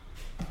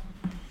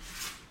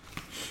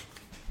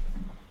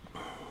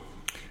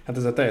 Hát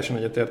ezzel teljesen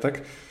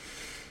egyetértek.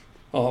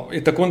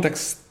 Itt a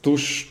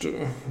kontextust,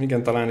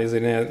 igen, talán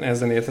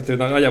ezen érthető,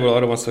 de nagyjából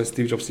arról van szó, hogy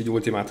Steve Jobs így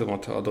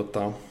ultimátumot adott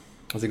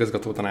az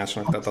igazgató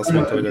tanácsnak, tehát azt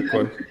mondta, hogy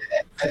akkor...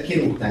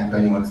 Kirúgták a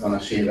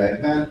 80-as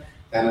években,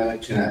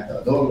 tehát csinálta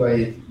a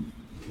dolgait,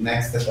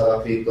 Next-et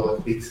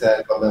alapított,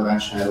 Pixel-t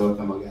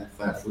bevásárolta magát,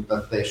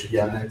 felfuttatta, és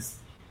ugye a Next,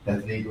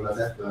 tehát végül az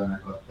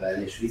Apple-nek adta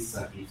el, és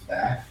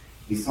visszahívták.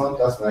 Viszont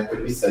azt mondják,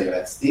 hogy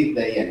visszajöhet Steve,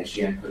 de ilyen és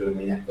ilyen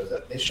körülmények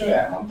között. És ő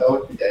elmondta,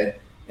 hogy ugye,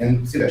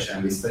 én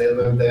szívesen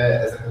visszajövök, de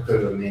ezek a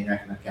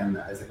körülmények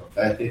nekem, ezek a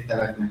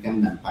feltételek nekem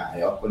nem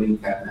pálya, akkor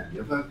inkább nem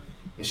jövök.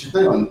 És ez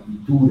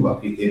nagyon durva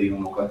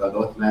kritériumokat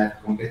adott,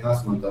 mert konkrétan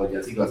azt mondta, hogy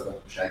az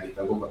igazgatósági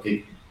tagok,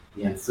 akik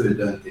ilyen fő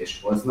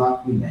döntést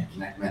hoznak,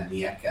 mindenkinek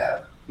mennie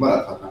kell.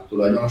 Maradhatnak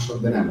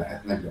tulajdonosok, de nem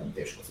lehetnek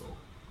döntéshozók.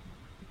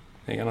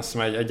 Igen, azt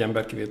hiszem egy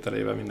ember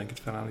kivételével mindenkit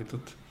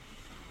felállított.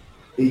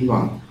 Így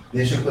van.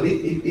 És akkor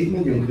itt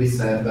megyünk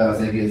vissza ebbe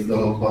az egész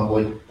dologba,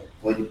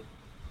 hogy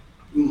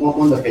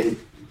mondok egy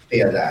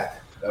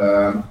példát.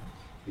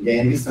 Ugye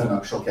én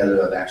viszonylag sok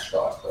előadást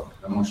tartok.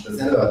 Na most az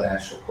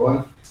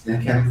előadásokon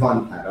nekem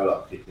van pár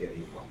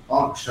alapkritériumom.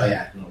 A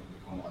saját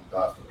notebookomon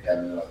tartok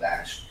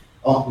előadást.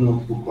 A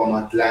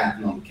notebookomat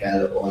látnom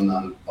kell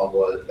onnan,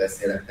 ahol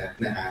beszélek, tehát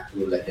ne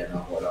hátul legyen,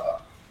 ahol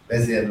a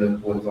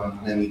vezérlőpult van,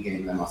 hanem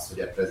igénylem azt,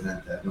 hogy a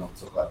presenter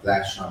notesokat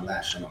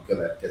lássam a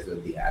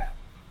következő diát.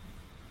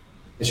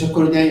 És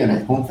akkor ugye jön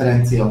egy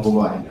konferencia,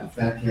 ahova engem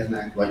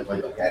felkérnek,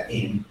 vagy akár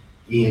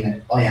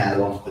én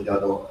ajánlom, hogy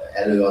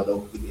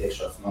előadok, és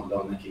azt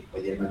mondom nekik,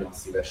 hogy én nagyon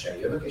szívesen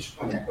jövök, és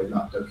mondják, hogy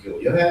na, tök jó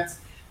jöhetsz.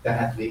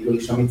 Tehát végül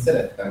is, amit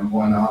szerettem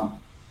volna,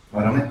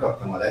 arra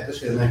megkaptam a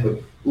lehetőséget,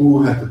 hogy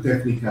hát a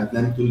technikát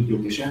nem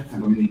tudjuk, és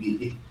általában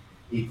mindig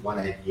itt van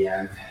egy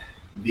ilyen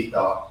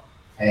vita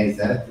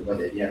helyzet,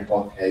 vagy egy ilyen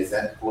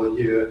padhelyzet,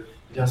 hogy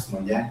azt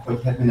mondják,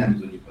 hogy hát mi nem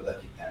tudjuk oda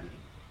kitenni.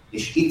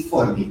 És itt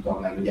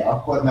fordítom meg, ugye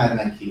akkor már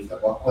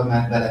meghívtak, akkor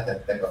már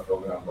beletettek a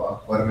programba,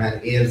 akkor már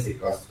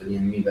érzik azt, hogy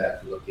én mivel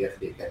tudok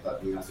értéket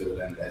adni az ő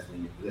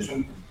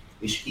rendezvényükhez.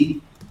 És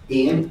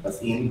itt az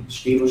én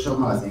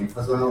stílusommal, az én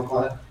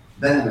fazonommal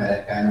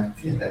belemerek állni,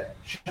 figyeljetek,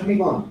 semmi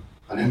gond.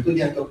 Ha nem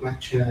tudjátok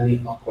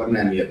megcsinálni, akkor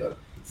nem jövök.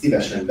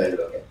 Szívesen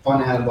beülök egy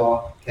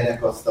panelba,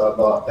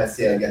 kerekasztalba,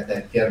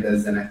 beszélgetek,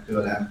 kérdezzenek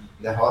tőlem,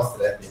 de ha azt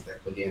szeretnétek,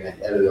 hogy én egy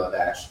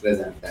előadás,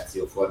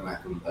 prezentáció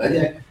formátumban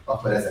legyek,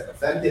 akkor ezek a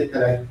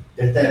feltételek,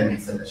 de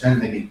természetesen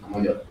megint a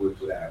magyar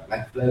kultúrának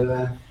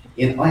megfelelően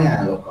én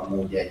ajánlok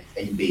amúgy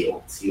egy B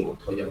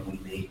opciót, hogy amúgy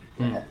még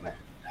lehet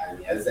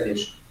megcsinálni ezzel,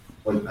 és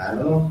hogy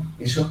vállalom.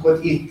 És akkor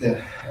itt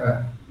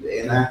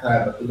én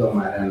általában tudom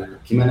már ennek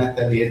a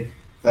kimenetelét,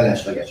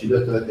 felesleges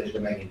időtöltés, de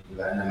megint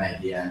mivel nem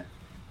egy ilyen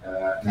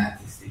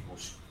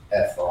narcisztikus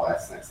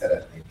FAS-nek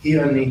szeretnék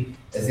kijönni,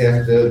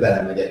 ezért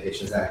belemegyek,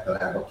 és ez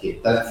általában 2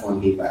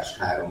 telefonhívás,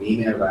 3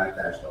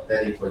 e-mailváltás, a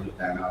pedig, hogy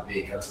utána a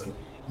vége az, hogy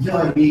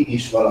jaj,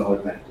 mégis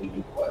valahogy meg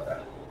tudjuk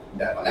oldani.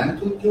 De ha nem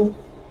tudjuk,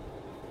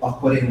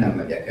 akkor én nem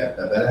megyek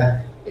ebbe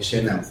bele, és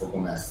én nem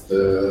fogom ezt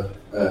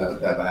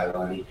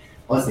bevállalni.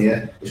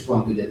 Azért, és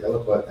pont ugye te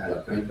ott voltál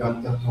a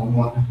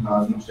könyvbemutatómon,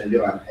 az most egy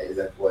olyan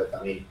helyzet volt,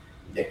 ami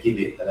ugye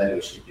kivétel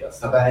erősíti a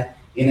szabályt.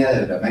 Én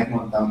előre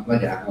megmondtam,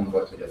 nagy álmom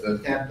volt, hogy az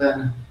 5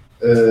 kertben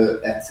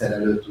egyszer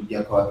elő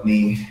tudjak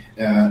adni,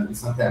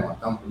 viszont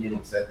elmondtam, hogy én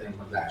úgy szeretném,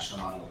 hogy lássam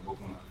a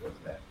notebookomat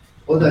közben.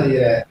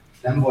 Odaére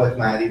nem volt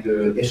már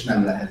idő, és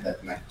nem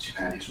lehetett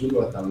megcsinálni, és úgy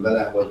voltam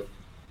vele, hogy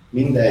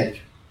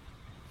mindegy,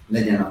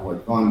 legyen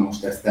ahogy van,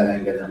 most ezt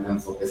elengedem, nem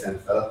fog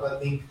ezen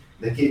felakadni,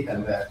 de két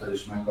embertől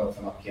is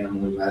megkaptam, aki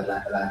amúgy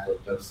már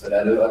látott többször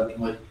előadni,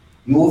 hogy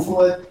jó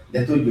volt,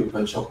 de tudjuk,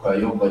 hogy sokkal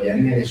jobb vagy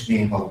ennél, és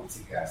néha úgy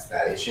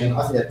cikáztál. És én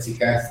azért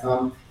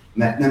cikáztam,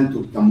 mert nem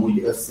tudtam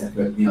úgy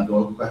összekötni a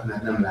dolgokat,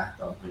 mert nem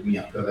láttam, hogy mi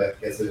a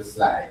következő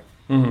slide.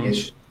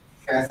 És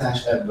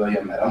cikázás ebből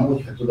jön, mert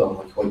amúgy, ha tudom,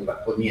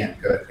 hogy milyen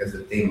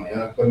következő téma jön,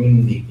 akkor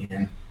mindig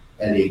ilyen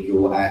elég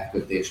jó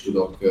átkötést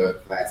tudok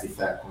kvázi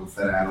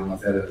felkonferálnom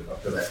az előbb a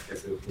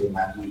következő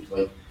témát úgy,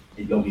 hogy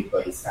egy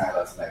logikai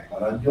szál az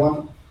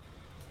megmaradjon.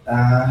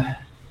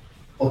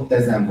 Ott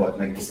ezen volt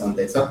meg viszont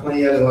egy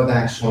szakmai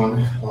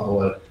előadáson,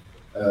 ahol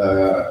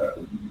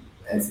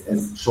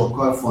ez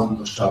sokkal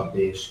fontosabb,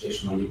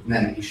 és mondjuk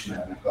nem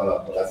ismernek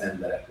alapból az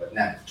emberek, vagy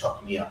nem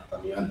csak miatt,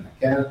 ami önnek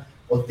el,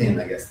 ott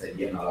tényleg ezt egy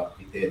ilyen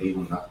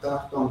alapkritériumnak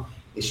tartom,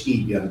 és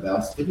így jön be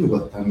azt, hogy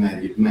nyugodtan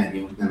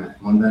merjünk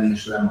nemet mondani,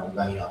 és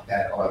lemondani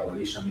akár arról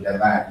is, amire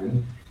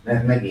vágyunk,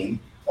 mert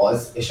megint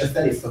az, és ezt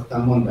el is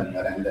szoktam mondani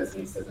a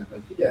rendezvényszerzőnek,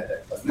 hogy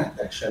figyeljetek, az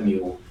nektek sem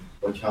jó,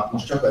 hogyha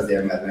most csak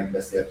azért, mert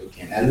megbeszéltük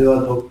ilyen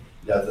előadók,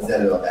 de az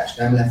előadás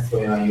nem lesz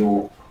olyan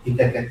jó,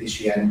 titeket is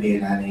ilyen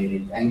bénán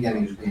érint,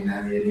 engem is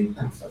bénán érint,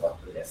 nem szabad,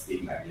 hogy ezt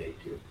így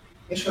meglépjük.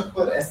 És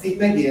akkor ezt így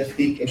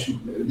megértik, és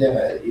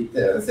ugye itt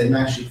ez egy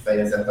másik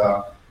fejezet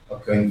a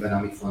könyvben,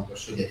 ami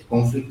fontos, hogy egy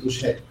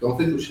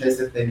konfliktus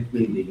helyzeteink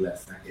mindig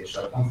lesznek, és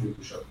a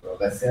konfliktusokról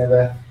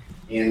beszélve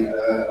én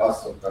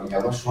azt szoktam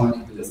javasolni,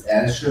 hogy az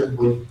első,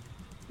 hogy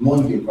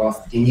mondjuk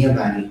azt ki,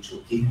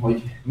 nyilvánítsuk ki,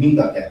 hogy mind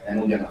a ketten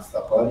ugyanazt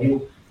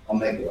akarjuk, a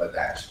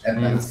megoldást.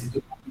 Ebben a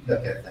szituációban mind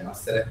a ketten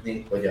azt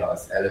szeretnénk, hogy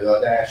az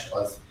előadás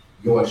az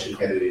jól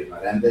sikerüljön, a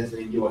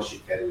rendezvény jól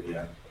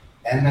sikerüljön.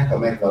 Ennek a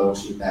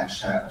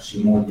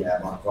megvalósítási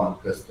módjában van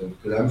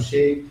köztünk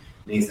különbség,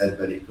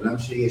 nézetbeli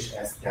különbség, és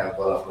ezt kell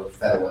valahogy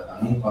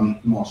feloldanunk,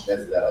 amit most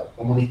ezzel a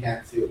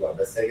kommunikációval, a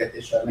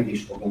beszélgetéssel meg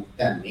is fogunk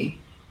tenni,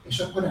 és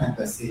akkor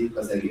átbeszéljük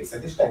az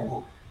egészet. És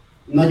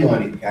nagyon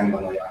ritkán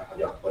van olyan,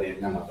 hogy akkor én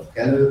nem adok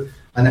elő,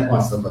 hanem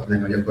azt szokott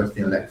lenni, hogy akkor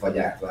tényleg vagy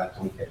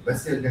átváltunk egy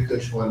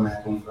beszélgetős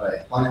formátunkra,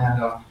 egy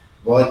panelra,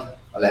 vagy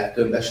a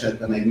legtöbb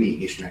esetben meg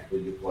mégis meg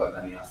tudjuk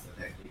oldani azt a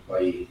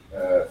technikai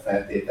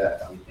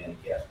feltételt, amit én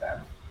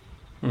kértem.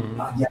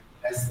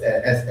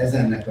 Ez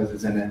ennek az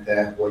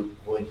üzenete,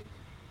 hogy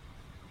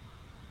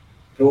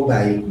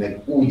próbáljuk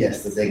meg úgy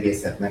ezt az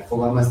egészet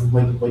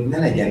megfogalmazni, hogy ne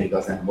legyen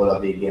igazából a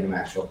végén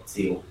más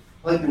opció.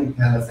 Hagyjunk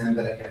el az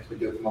embereket,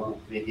 hogy ők maguk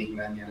végig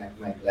menjenek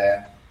meg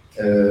le,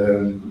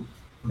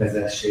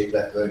 vezessék,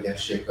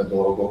 letörgessék a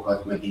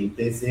dolgokat, meg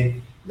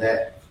intézzék,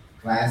 de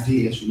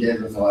kvázi, és ugye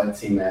ez az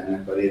alcíme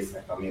ennek a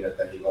résznek, amire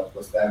te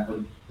hivatkoztál,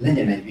 hogy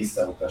legyen egy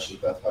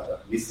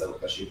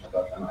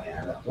visszautasíthatatlan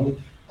ajánlatunk,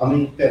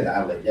 ami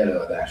például egy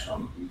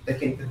előadáson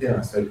tekintetében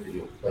azt, hogy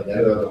tudjuk, vagy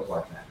előadok,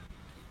 vagy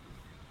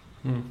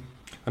nem.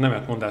 A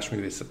nemetmondás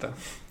művészete.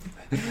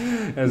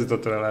 Ez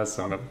jutott el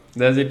eszembe.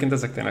 De egyébként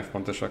ezek tényleg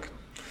fontosak.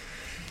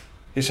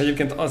 És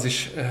egyébként az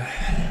is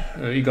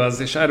igaz,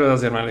 és erről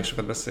azért már elég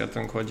sokat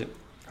beszéltünk, hogy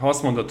ha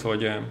azt mondod,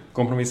 hogy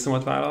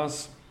kompromisszumot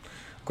válasz,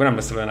 akkor nem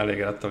leszel olyan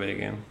elégedett a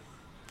végén.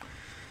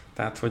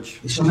 Tehát, hogy...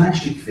 És a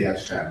másik fél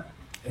sem.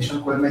 És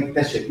akkor meg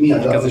tessék, mi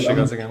az,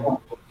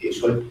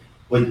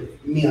 hogy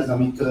mi az,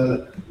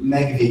 amitől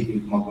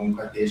megvédjük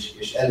magunkat,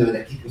 és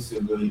előre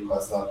kiküszöböljük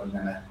azzal, hogy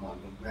nemet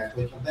mondunk. Mert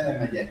hogyha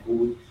belemegyek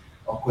úgy,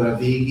 akkor a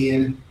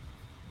végén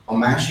a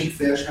másik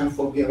fél sem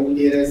fogja úgy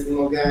érezni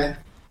magát,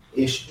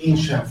 és én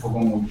sem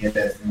fogom úgy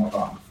érezni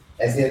magam.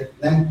 Ezért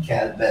nem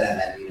kell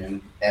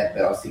belemennünk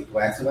ebbe a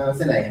szituációba.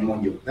 Az elején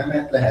mondjuk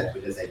nemet, lehet,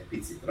 hogy ez egy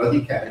picit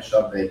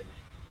radikálisabb, egy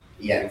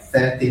ilyen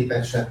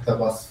feltépesebb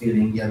tavasz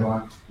feelingje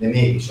van, de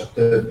mégis a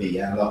többi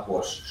ilyen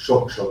lapos,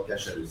 sok-sok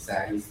keserű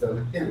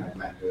szájíztől tényleg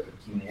meg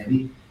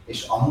kiméri.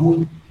 És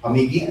amúgy, ha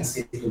még ilyen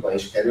szituba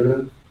is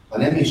kerülünk, ha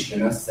nem is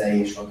jön össze,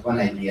 és ott van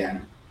egy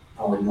ilyen,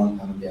 ahogy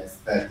mondtam, ugye ezt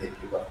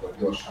feltépjük, akkor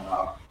gyorsan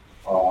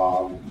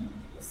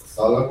ezt a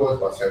szallagot,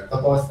 vagy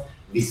tapaszt,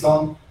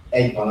 viszont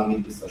egy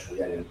valamit biztos, hogy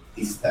előtt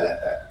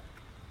tiszteletet.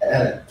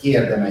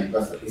 Kiérdemeljük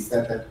azt a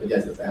tiszteletet, hogy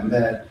ez az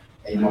ember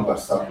egy magas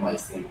szakmai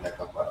szintet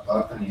akar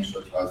tartani, és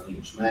hogyha az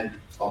nincs meg,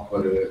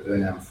 akkor ő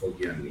nem fog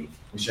jönni.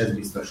 És ez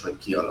biztos, hogy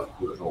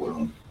kialakul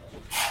rólunk.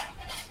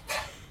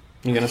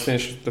 Igen, ezt én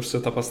is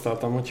többször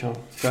tapasztaltam, hogyha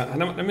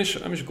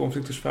nem is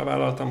konfliktus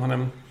felvállaltam,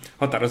 hanem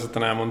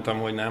határozottan elmondtam,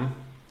 hogy nem,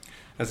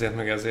 ezért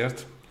meg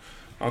ezért.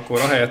 Akkor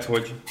ahelyett,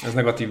 hogy ez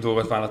negatív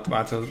dolgot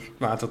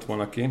váltott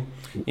volna ki,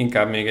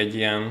 inkább még egy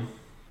ilyen,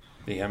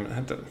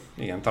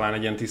 igen, talán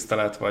egy ilyen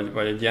tisztelet,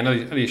 vagy egy ilyen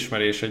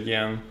elismerés, egy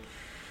ilyen,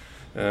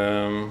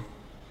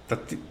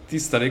 tehát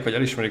tisztelik, vagy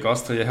elismerik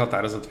azt, hogy egy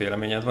határozott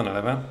véleményed van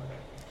eleve,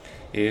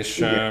 és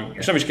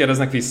nem is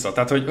kérdeznek vissza,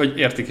 tehát hogy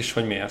értik is,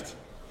 hogy miért.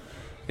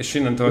 És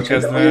innentől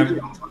kezdve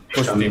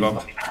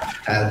pozitívabb.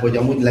 Hogy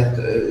amúgy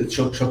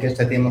sok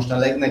esetén most a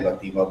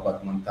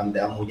legnegatívabbat mondtam,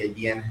 de amúgy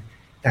egy ilyen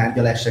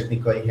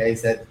tárgyalástechnikai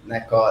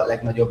helyzetnek a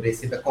legnagyobb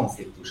részében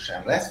konfliktus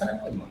sem lesz, hanem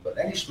hogy mondod,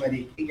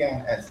 elismerik,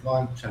 igen, ez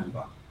van, semmi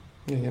van.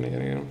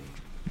 Igen.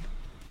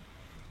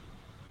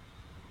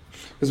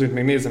 Közben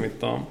még nézem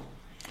itt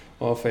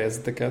a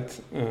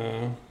fejezeteket.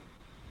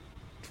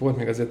 Volt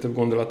még azért több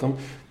gondolatom,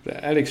 de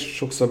elég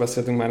sokszor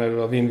beszéltünk már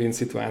erről a win-win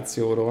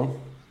szituációról.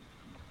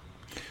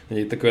 Ugye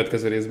itt a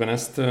következő részben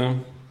ezt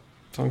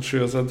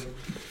hangsúlyozod.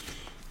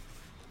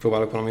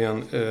 Próbálok valami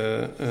olyan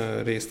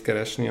részt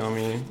keresni,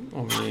 ami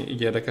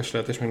így érdekes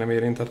lehet, és még nem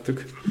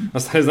érintettük.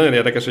 Aztán ez nagyon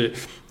érdekes,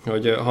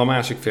 hogy ha a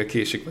másik fél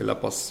késik, vagy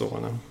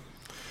lepasszolna.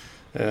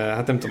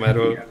 Hát nem tudom,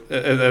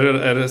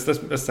 erről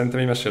ezt szerintem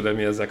így meséld el,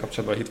 mi ezzel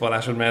kapcsolatban a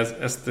hitvallásod,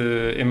 mert ezt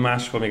én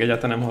máshol még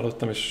egyáltalán nem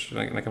hallottam, és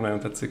nekem nagyon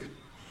tetszik.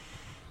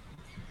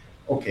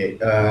 Oké,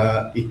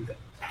 itt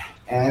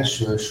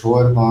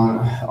elsősorban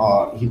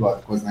a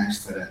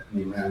hivatkozást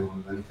szeretném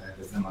elmondani, tehát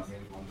ez nem az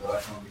én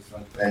gondolatom,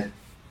 viszont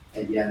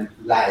egy ilyen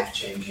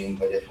life-changing,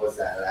 vagy egy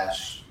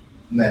hozzáállás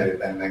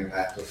merőben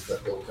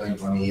megváltoztató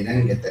könyv, ami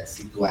rengeteg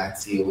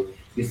szituációt,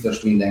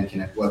 biztos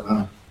mindenkinek volt,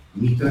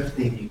 mi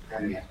történik,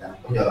 nem értem,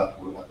 hogy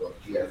alakulhatott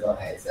ki ez a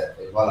helyzet,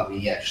 vagy valami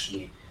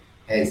ilyesmi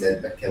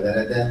helyzetbe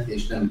keveredett,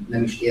 és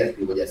nem is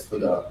érti, hogy ez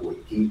hogy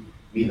alakult ki,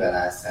 mivel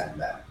áll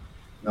szemben.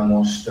 Na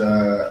most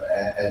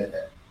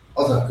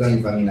az a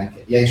könyv, aminek,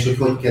 és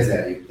hogy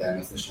kezeljük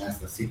természetesen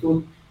ezt a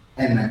szitut,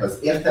 ennek az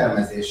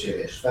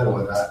értelmezésére és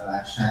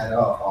feloldalására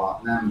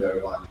a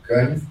number one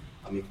könyv,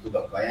 amit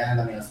tudok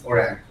ajánlani, az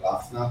Oren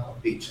Klaffnak a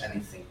Pitch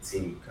Anything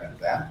című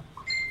könyve.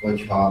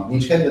 Hogyha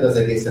nincs kedved az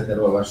egészet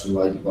elolvasni,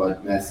 vagy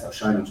mert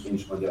sajnos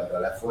nincs magyarra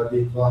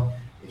lefordítva,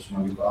 és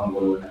mondjuk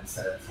angolul nem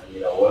szeretsz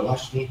annyira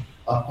olvasni,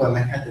 akkor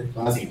meg hát itt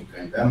van az én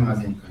könyvem,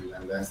 az én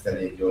könyvemben ezt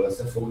elég jól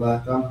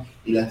összefoglaltam,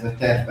 illetve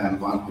tervben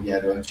van, hogy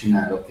erről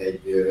csinálok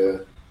egy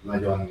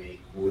nagyon mély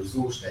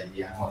kurzust, egy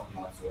ilyen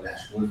 6-8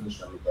 órás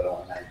kurzust, amiből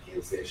online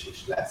képzés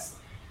is lesz.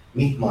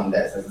 Mit mond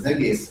ez? Ez az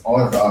egész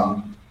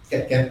arra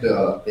kettő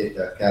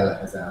alaptételt kell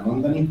ehhez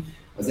elmondani.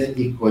 Az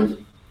egyik,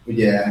 hogy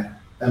ugye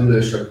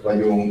emlősök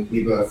vagyunk,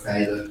 miből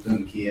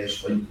fejlődtünk ki,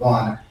 és hogy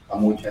van,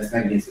 amúgy ha ezt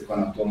megnézzük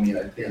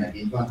anatómiailag, tényleg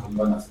így van, hogy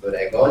van az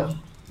öreg agy,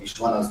 és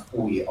van az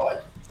új agy.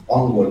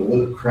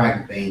 Angolul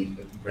crack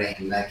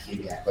brainnek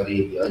hívják a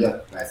régi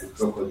agyat, kvázi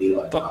krokodil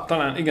agynak.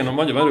 Talán igen, a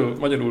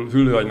magyarul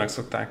hüllőagynak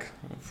szokták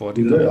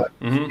fordítani.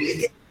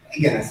 Hüllőagy?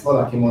 Igen, ezt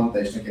valaki mondta,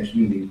 és nekem is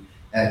mindig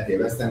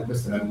eltéveztem.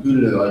 Köszönöm,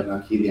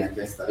 hüllőagynak hívják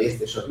ezt a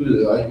részt, és a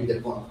hüllőagy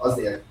ugye pont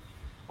azért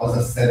az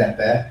a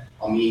szerepe,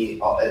 ami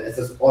ez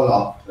az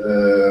alap...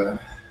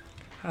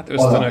 Hát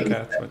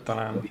ösztönöket, vagy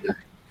talán...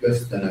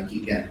 Ösztönök,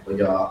 igen,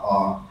 hogy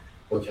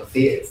hogyha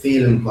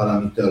félünk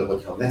valamitől,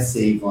 hogyha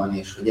veszély van,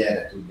 és hogy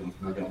erre tudjunk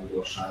nagyon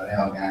gyorsan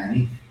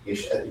reagálni,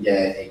 és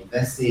ugye egy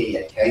veszély,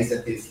 egy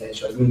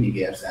helyzetészlelés, az mindig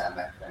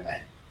érzelmekre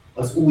megy.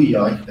 Az új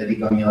agy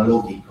pedig, ami a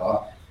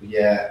logika,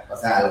 ugye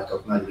az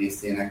állatok nagy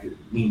részének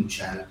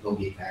nincsen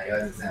logikája,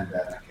 ez az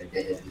embernek egy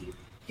egyedi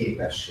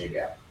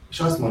képessége. És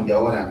azt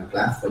mondja Oren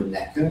Klaff, hogy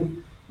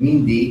nekünk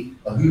mindig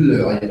a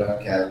hüllőagyra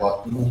kell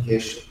hatnunk,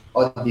 és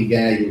addig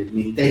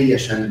eljutni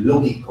teljesen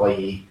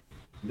logikai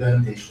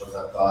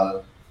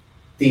döntéshozatal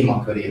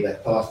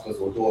témakörébe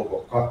tartozó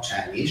dolgok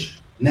kapcsán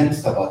is, nem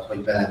szabad, hogy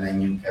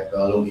belemenjünk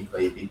ebbe a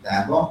logikai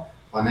vitába,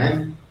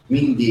 hanem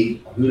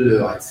mindig a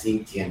hüllőagy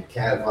szintjén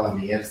kell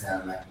valami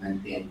érzelmek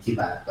mentén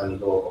kiváltani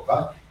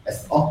dolgokat.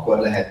 Ezt akkor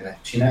lehet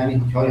megcsinálni,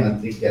 hogyha olyan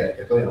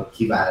triggereket, olyan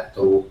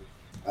kiváltó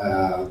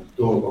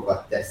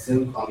dolgokat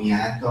teszünk, ami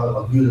által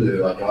a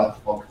hüllőagyat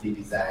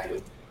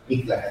aktivizáljuk.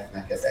 Mik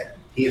lehetnek ezek?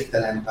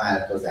 Hirtelen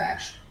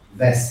változás,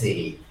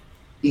 veszély,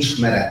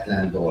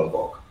 ismeretlen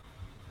dolgok.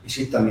 És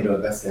itt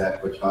amiről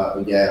beszélek, hogyha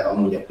ugye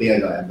amúgy a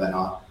példa ebben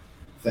a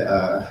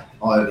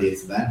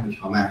alrészben,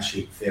 hogyha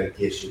másik fél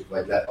késik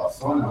vagy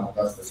lepasszolna,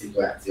 akkor azt a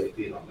szituációt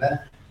írom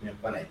le, hogy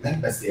van egy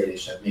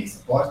megbeszélésed, mész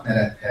a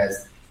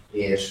partneredhez,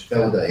 és te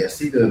odaérsz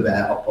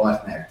időben, a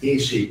partner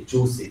késik,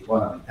 csúszik,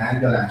 valami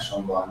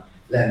tárgyaláson van,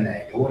 lenne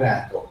egy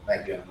órátok,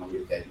 megjön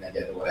mondjuk egy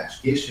negyed órás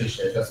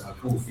késésre, és azt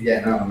mondja, hú,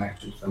 figyelj, nem,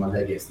 megcsúsztam az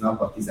egész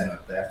nap, a 15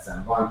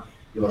 percen van,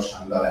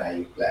 gyorsan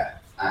daráljuk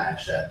le, A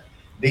eset.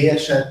 B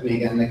eset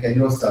még ennek egy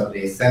rosszabb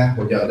része,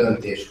 hogy a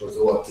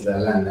döntéshozó, akivel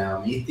lenne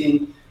a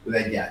meeting, ő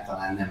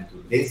egyáltalán nem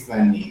tud részt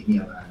venni,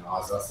 nyilván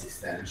az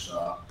asszisztens,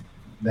 a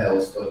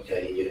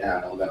beosztottjai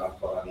elmondanak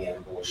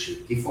valamilyen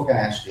bullshit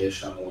kifogást,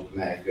 és amúgy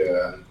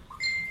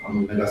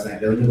meg azt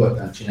mondják, hogy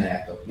nyugodtan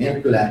csináljátok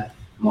nélküle,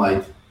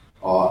 majd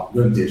a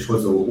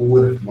döntéshozó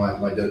úr,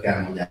 majd ők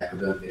elmondják a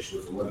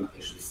döntéshozó úrnak,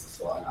 és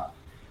visszaszólnak.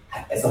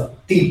 Hát ez a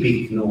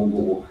typic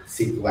no-go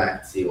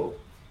szituáció.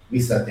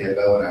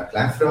 Visszatérve Oren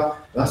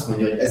Klaffra, azt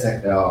mondja, hogy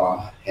ezekre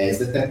a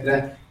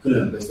helyzetekre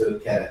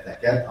különböző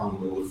kereteket,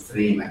 angolul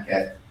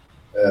frame-eket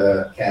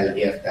kell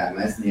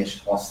értelmezni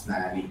és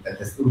használni. Tehát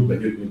ezt úgy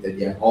vagyunk, mint egy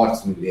ilyen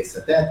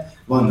harcművészetet.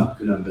 Vannak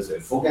különböző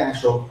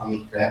fogások,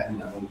 amikre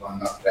ugyanúgy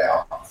vannak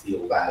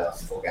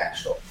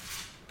reakció-válaszfogások.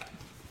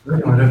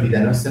 Nagyon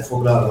röviden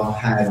összefoglalva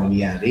 3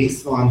 ilyen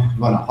rész van.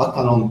 Van a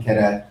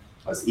hatalomkeret,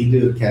 az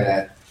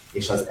időkeret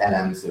és az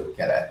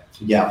elemzőkeret.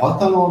 Ugye a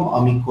hatalom,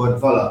 amikor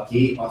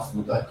valaki azt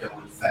mutatja,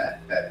 hogy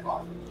feletted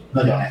van.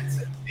 Nagyon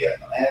egyszerű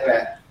példa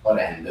erre a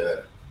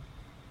rendőr.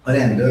 A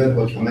rendőr,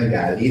 hogyha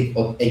megállít,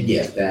 ott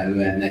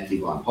egyértelműen neki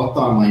van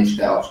hatalma, és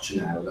te azt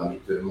csinálod,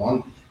 amit ő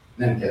mond.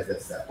 nem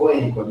kezdesz el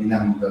poénkodni,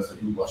 nem mondasz,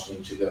 hogy most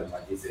nincs időm,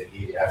 majd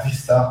írjál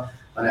vissza,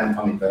 hanem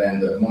amit a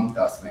rendőr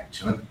mondta, azt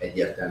megcsinálod,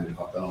 egyértelmű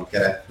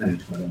hatalomkeret, nem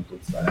is nagyon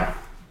tudsz vele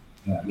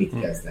mit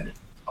kezdeni.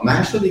 A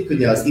második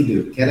ugye az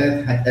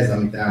időkeret, hát ez,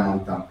 amit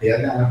elmondtam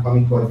példának,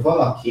 amikor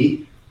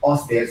valaki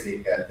azt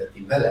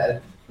érzékelteti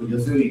veled, hogy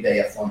az ő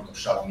ideje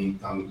fontosabb,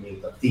 mint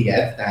a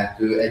tiéd, tehát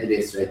ő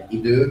egyrészt egy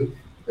idő,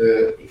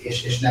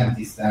 és nem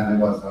tisztel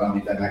meg azzal,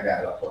 amiben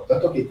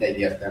megállapodtatok. Itt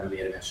egyértelműen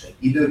érvényes egy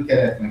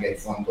időkeret, meg egy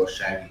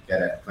fontossági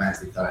keret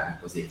kvázi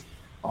találkozik.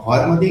 A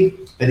harmadik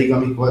pedig,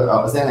 amikor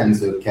az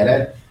elemző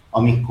keret,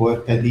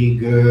 amikor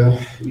pedig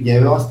ugye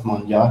ő azt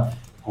mondja,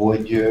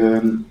 hogy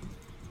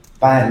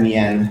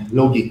bármilyen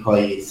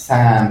logikai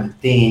szám,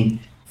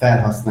 tény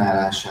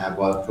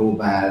felhasználásával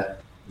próbál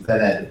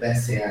veled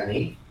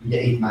beszélni,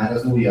 ugye itt már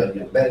az ujjad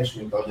jön be, és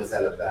mint ahogy az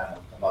előbb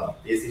elmondtam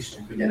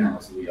alaptézisnek, ugye nem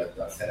az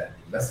ujjaddal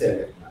szeretnék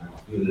beszélgetni, hanem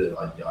a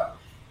hüllőaggyal.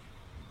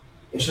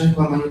 És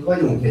amikor mondjuk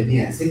vagyunk egy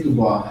ilyen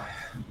szituba,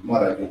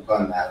 maradjunk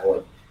annál,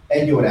 hogy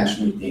 1 órás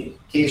meeting,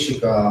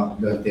 késik a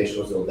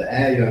döntéshozó, de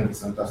eljön,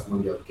 viszont azt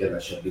mondja, hogy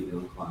kevesebb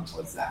időnk van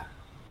hozzá,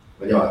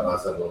 vagy arra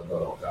az adott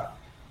dologra.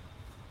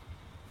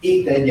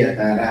 Itt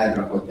egyáltalán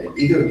rárakott egy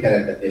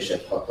időkeretet és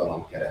egy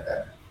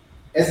hatalomkeretet.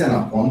 Ezen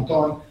a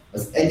ponton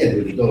az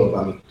egyedüli dolog,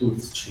 amit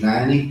tudsz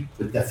csinálni,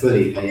 hogy te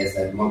fölé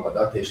helyezed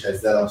magadat, és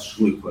ezzel azt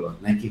súlykolod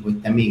neki,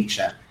 hogy te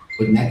mégsem.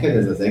 Hogy neked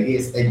ez az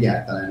egész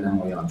egyáltalán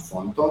nem olyan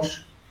fontos,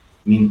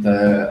 mint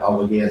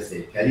ahogy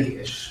érzékeli,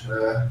 és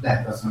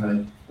lehet azt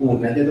mondani, hogy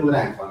 4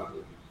 óránk van,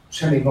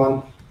 semmi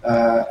van,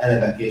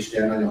 eleve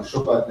késtél nagyon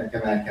sokat,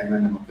 nekem el kell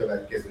mennem a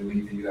következő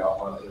meetingre,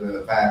 ahol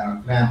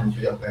várnak rám,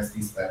 úgyhogy akkor ezt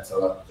 10 perc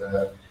alatt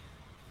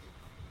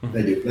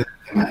vegyük le,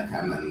 nekem el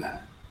kell mennem.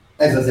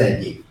 Ez az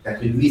egyik, tehát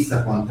hogy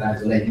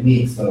visszakontrázol egy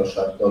még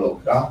szorosabb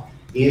dologra,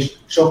 és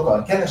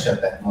sokkal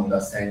kevesebbet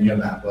mondasz el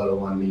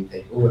nyilvánvalóan, mint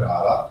egy óra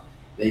alatt,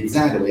 de egy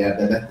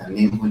zárójelbe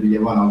betenném, hogy ugye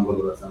van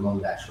angolul az a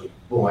mondás, hogy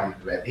born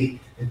ready,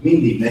 tehát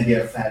mindig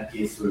legyél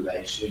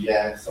felkészülve, és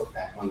ugye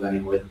szokták mondani,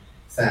 hogy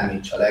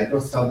számíts a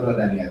legrosszabbra,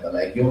 reméld a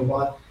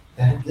legjobban,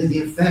 tehát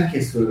legyél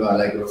felkészülve a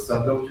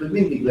legrosszabbra, úgyhogy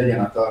mindig legyen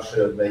a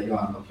tarsolyodban egy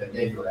olyan, hogy egy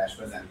 1 órás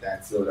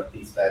prezentációra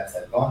 10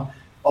 perced van,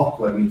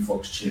 akkor mit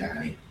fogsz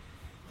csinálni.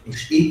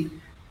 És itt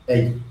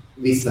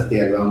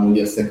visszatérve amúgy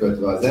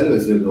összekötve az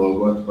előző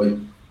dolgot, hogy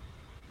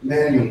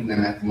merjünk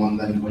nemet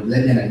mondani, hogy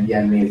legyen egy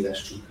ilyen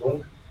mézes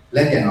csuklunk,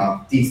 legyen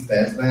a 10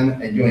 percben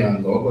egy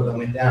olyan dolgot,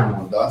 amit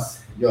elmondasz,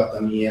 egy olyat,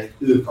 amiért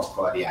ők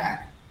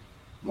akarják,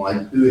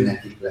 majd ő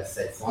nekik lesz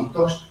egy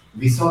fontos,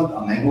 viszont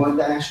a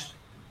megoldást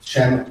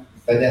sem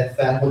fedett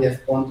fel, hogy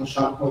ez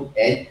pontosan, hogy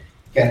 1,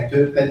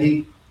 2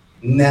 pedig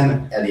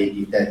nem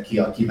elégíted ki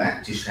a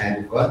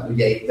kíváncsiságukat.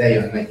 Ugye itt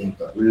bejön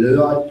megint a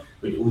hüllőagy,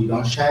 hogy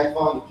újdonság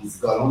van,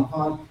 izgalom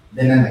van,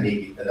 de nem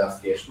elégíted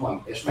azt,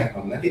 és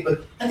megmondom nekik,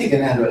 hogy hát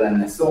igen, erről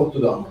lenne szó,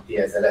 tudom, hogy ti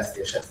ezzel ezt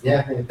és ezt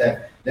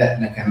nyernétek, de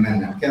nekem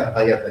mennem kell,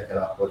 ha érdekel,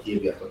 akkor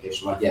hívjatok,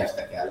 és majd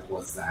gyertek el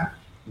hozzám.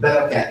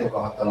 Berakjátok a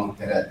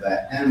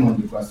hatalomkeretbe,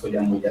 elmondjuk azt, hogy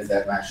amúgy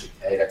 1000 másik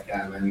helyre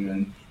kell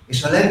mennünk,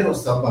 és a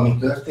legrosszabb, ami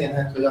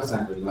történhet, hogy azt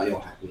mondjuk, hogy na jó,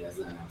 hát mi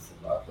ezzel nem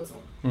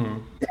foglalkozunk.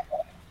 De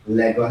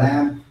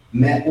legalább,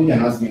 mert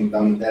ugyanaz, mint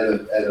amit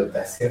előbb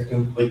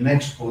beszéltünk, hogy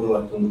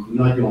megspóroltunk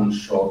nagyon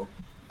sok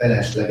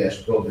felesleges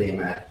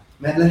problémát.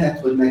 Mert lehet,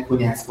 hogy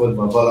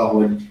megkonyászkodva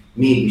valahogy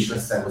mégis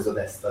összehozod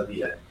ezt a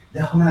díjat.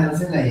 De ha már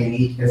az elején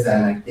így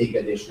kezelnek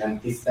téged és nem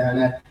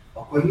tisztelnek,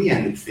 akkor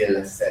milyen ügyfél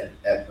lesz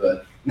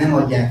ebből? Nem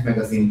adják meg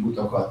az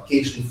inputokat,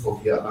 késni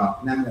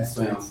fogjanak, nem lesz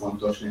olyan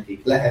fontos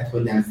nekik, lehet,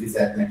 hogy nem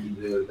fizetnek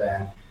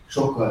időben,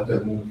 sokkal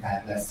több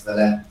munkát lesz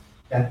vele.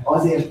 Tehát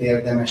azért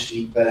érdemes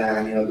így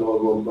beleállni a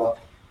dolgokba,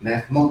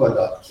 mert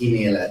magadat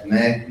kinéled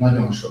meg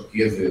nagyon sok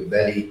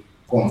jövőbeli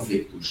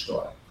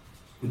konfliktustól.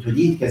 Úgyhogy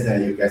így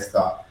kezeljük ezt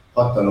a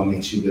hatalom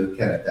és idő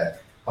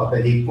keretet. Ha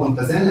pedig pont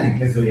az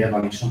ellenkezője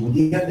van, és amúgy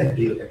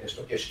érdekli őket,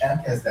 és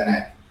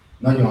elkezdenek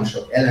nagyon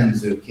sok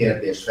elemző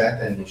kérdést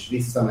feltenni, és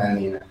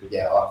visszamennének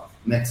ugye a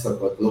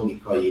megszokott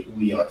logikai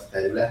újabb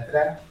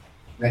területre.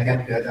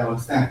 Nekem például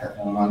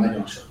startupommal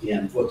nagyon sok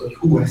ilyen volt, hogy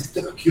hú, ezt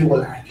tök jól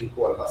látjuk,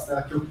 hol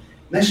használjuk,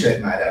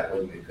 mesélj már el,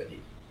 hogy működik.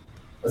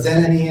 Az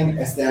elején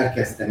ezt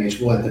elkezdtem, és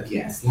voltak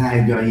ilyen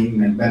szlájdjaim,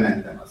 meg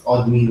bementem az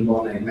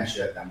adminba, meg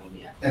meséltem, hogy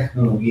milyen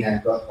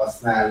technológiákat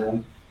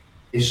használunk,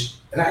 és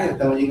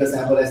rájöttem, hogy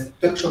igazából ez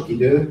tök sok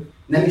idő,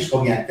 nem is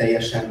fogják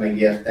teljesen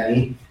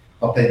megérteni,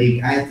 ha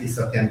pedig IT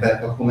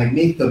szakemberek, akkor meg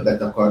még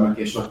többet akarnak,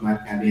 és ott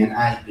már kb. Ilyen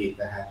IP,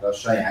 tehát a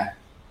saját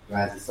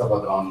kvázi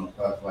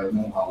szabadalmukat vagy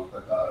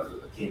know-how-ukat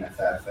kéne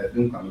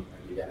felfednünk, amit meg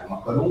ugye nem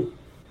akarunk.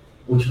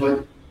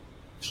 Úgyhogy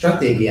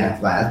stratégiát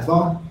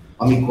váltva,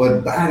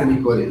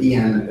 bármikor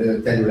ilyen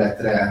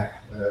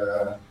területre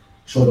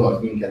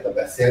sorolt minket a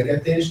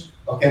beszélgetés,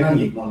 akár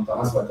annyit mondtam,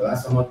 az volt a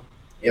válaszom, hogy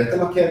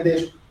értem a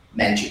kérdést,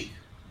 magic.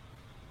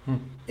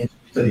 És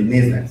tudod, így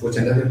néznek,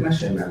 bocsánat, de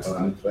mesélj már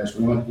valamit róla, és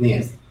mondom, hogy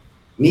nézd,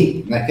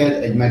 mi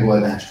neked egy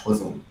megoldást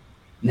hozunk.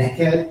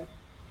 Neked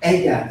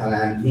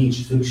egyáltalán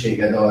nincs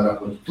szükséged arra,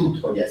 hogy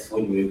tudd, hogy ez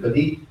hogy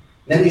működik,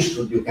 nem is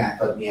tudjuk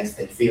átadni ezt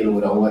egy fél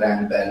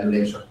órán belül,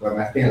 és akkor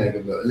már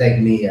tényleg a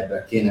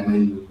legmélyebbre kéne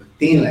mennünk, hogy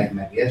tényleg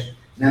megérts,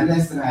 nem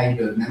lesz rá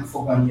időd, nem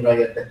fog annyira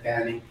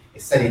érdekelni,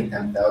 és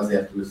szerintem te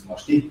azért ülsz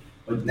most itt,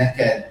 hogy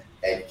neked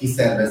egy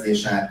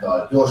kiszervezés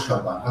által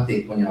gyorsabban,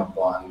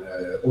 hatékonyabban,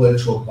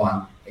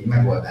 olcsóbban egy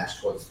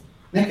megoldást hozzunk.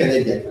 Neked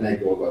egyetlen egy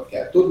dolgot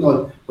kell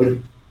tudnod, hogy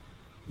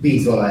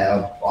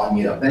bízol-e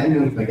annyira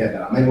bennünk, meg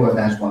ebben a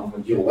megoldásban,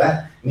 hogy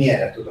jó-e, mi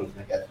erre tudunk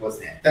neked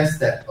hozni egy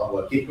tesztet,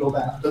 ahol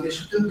kipróbálhatod,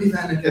 és a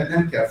többivel neked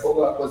nem kell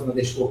foglalkoznod,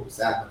 és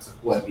fókuszálhatsz a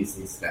core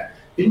businessre.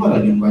 Úgyhogy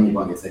maradjunk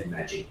annyiban, ez egy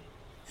magic.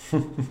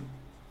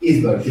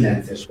 10-ből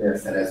 9-es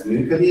félszer ez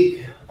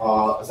működik,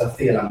 az a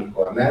fél,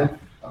 amikor nem,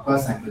 akkor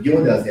azt mondják, hogy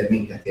jó, de azért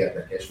minket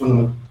érdekel. És mondom,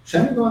 hogy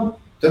semmi van,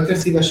 tökre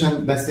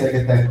szívesen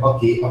beszélgetek,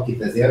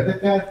 akit ez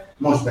érdekel,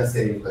 most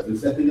beszéljünk az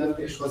üzleti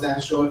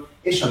döntéshozásról,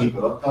 és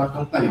amikor ott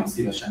tartunk, nagyon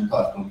szívesen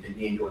tartunk egy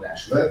 4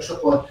 órás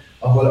workshopot,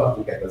 ahol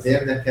akiket az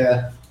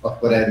érdekel,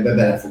 akkor ebbe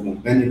bele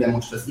fogunk menni, de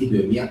most az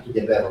idő miatt,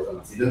 ugye behozom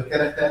az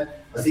időkeretet,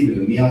 az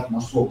idő miatt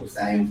most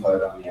fókuszáljunk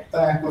arra, amiért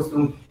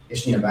találkoztunk,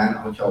 és nyilván,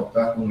 hogyha ott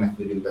tartunk, meg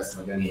tudjuk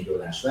beszélni a 4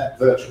 órás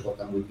workshopot,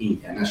 amúgy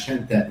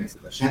ingyenesen,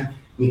 természetesen,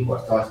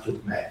 mikor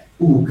tartjuk meg.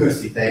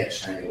 Köszi,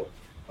 teljesen jó.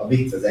 A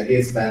vicc az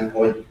egészben,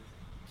 hogy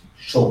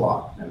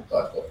soha nem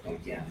tartottunk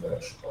ilyen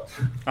workshopot.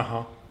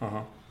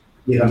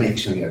 Mire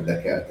mégsem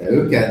érdekelte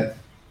őket,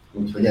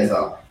 úgyhogy ez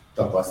a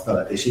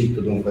tapasztalat, és így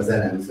tudunk az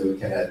elemző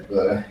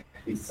keretből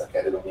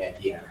visszakerülni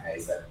egy ilyen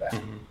helyzetbe.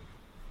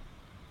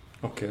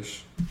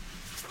 Okés.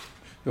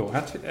 Jó,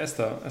 hát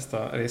ezt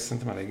a részt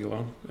szerintem elég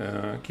jól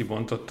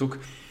kibontottuk.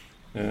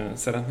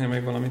 Szeretnél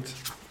még valamit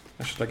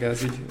esetleg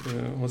ez így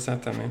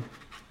hozzátenni?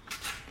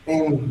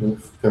 Én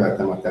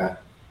követem a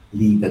te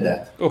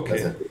leadedet.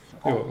 Oké,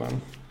 jó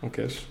van.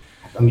 Okés.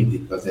 Hát amit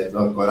itt azért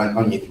akkor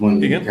annyit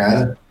mondjuk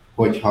el,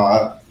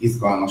 hogyha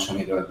izgalmas,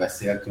 amiről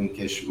beszéltünk,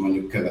 és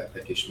mondjuk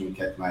követtek is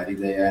minket már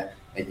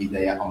egy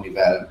ideje,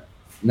 amivel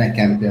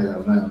nekem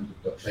például nagyon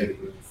tudtok segíteni,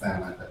 hogy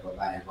felmentek a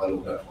Válj,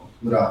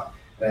 valóra,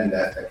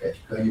 rendeltek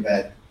egy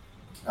könyvet,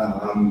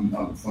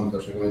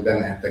 fontos, hogy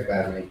bemehettek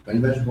bármelyik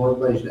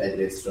könyvesboltba, és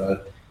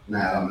egyrésztről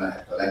nálam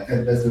lehet a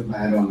legkedvezőbb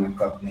áron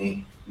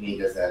megkapni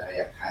 4000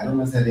 helyett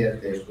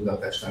 3000-ért, és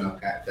Budapesten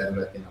akár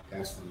területén,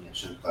 akár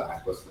személyesen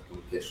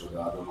találkozhatunk, és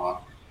odaadom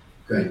a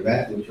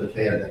könyvet, úgyhogy ha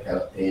érdekel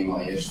a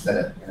téma, és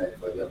szeretnél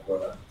egy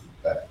gyakorlat,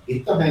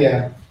 itt a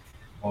helye,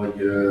 hogy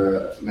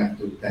meg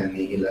tud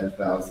tenni,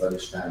 illetve azzal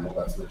is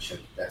támogatsz, hogy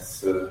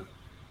segítesz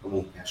a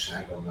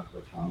munkásságomnak,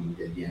 hogyha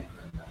amúgy egy ilyen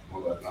könyvet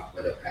magadnak,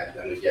 vagy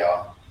akár ugye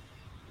a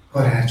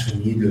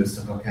karácsonyi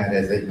időszak, akár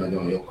ez egy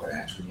nagyon jó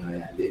karácsonyi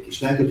ajándék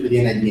is lehet, úgyhogy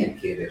én egy ilyen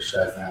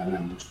kéréssel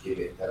zárnám most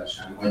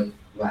kivételesen, hogy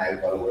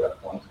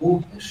valóra.hu,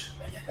 és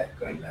vegyetek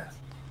könyvet.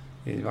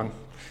 Így van.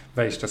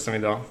 Be is teszem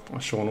ide a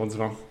show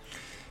notes-ba.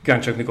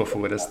 Kíváncsiak, mikor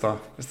fogod ezt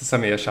a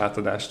személyes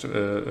átadást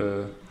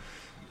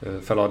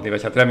feladni,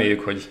 vagy hát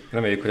reméljük,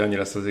 hogy annyi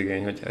lesz az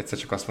igény, hogy egyszer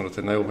csak azt mondod,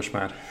 hogy na jó,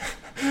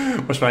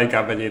 most már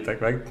inkább vegyétek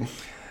meg.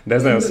 De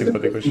ez nagyon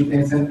szimpatikus.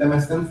 Én szerintem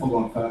ezt nem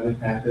fogom feladni,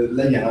 tehát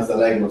legyen az a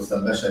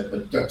legrosszabb eset,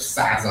 hogy több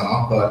százan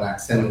akarnák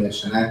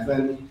személyesen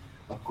átvenni,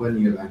 akkor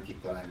nyilván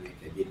kitalálnék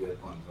egy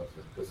időpontot,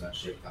 vagy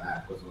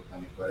közönségtalálkozót,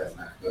 amikor ez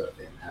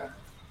megtörténhet.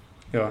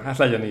 Jó, hát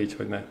legyen így,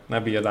 hogy ne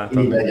bíjad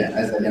átadni. Így legyen,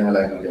 ez legyen a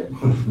legnagyobb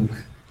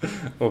gondunk.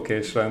 Oké,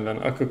 és rendben.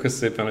 Akkor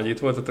köszönöm szépen, hogy itt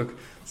voltatok.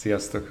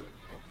 Sziasztok!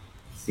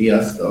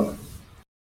 Sziasztok!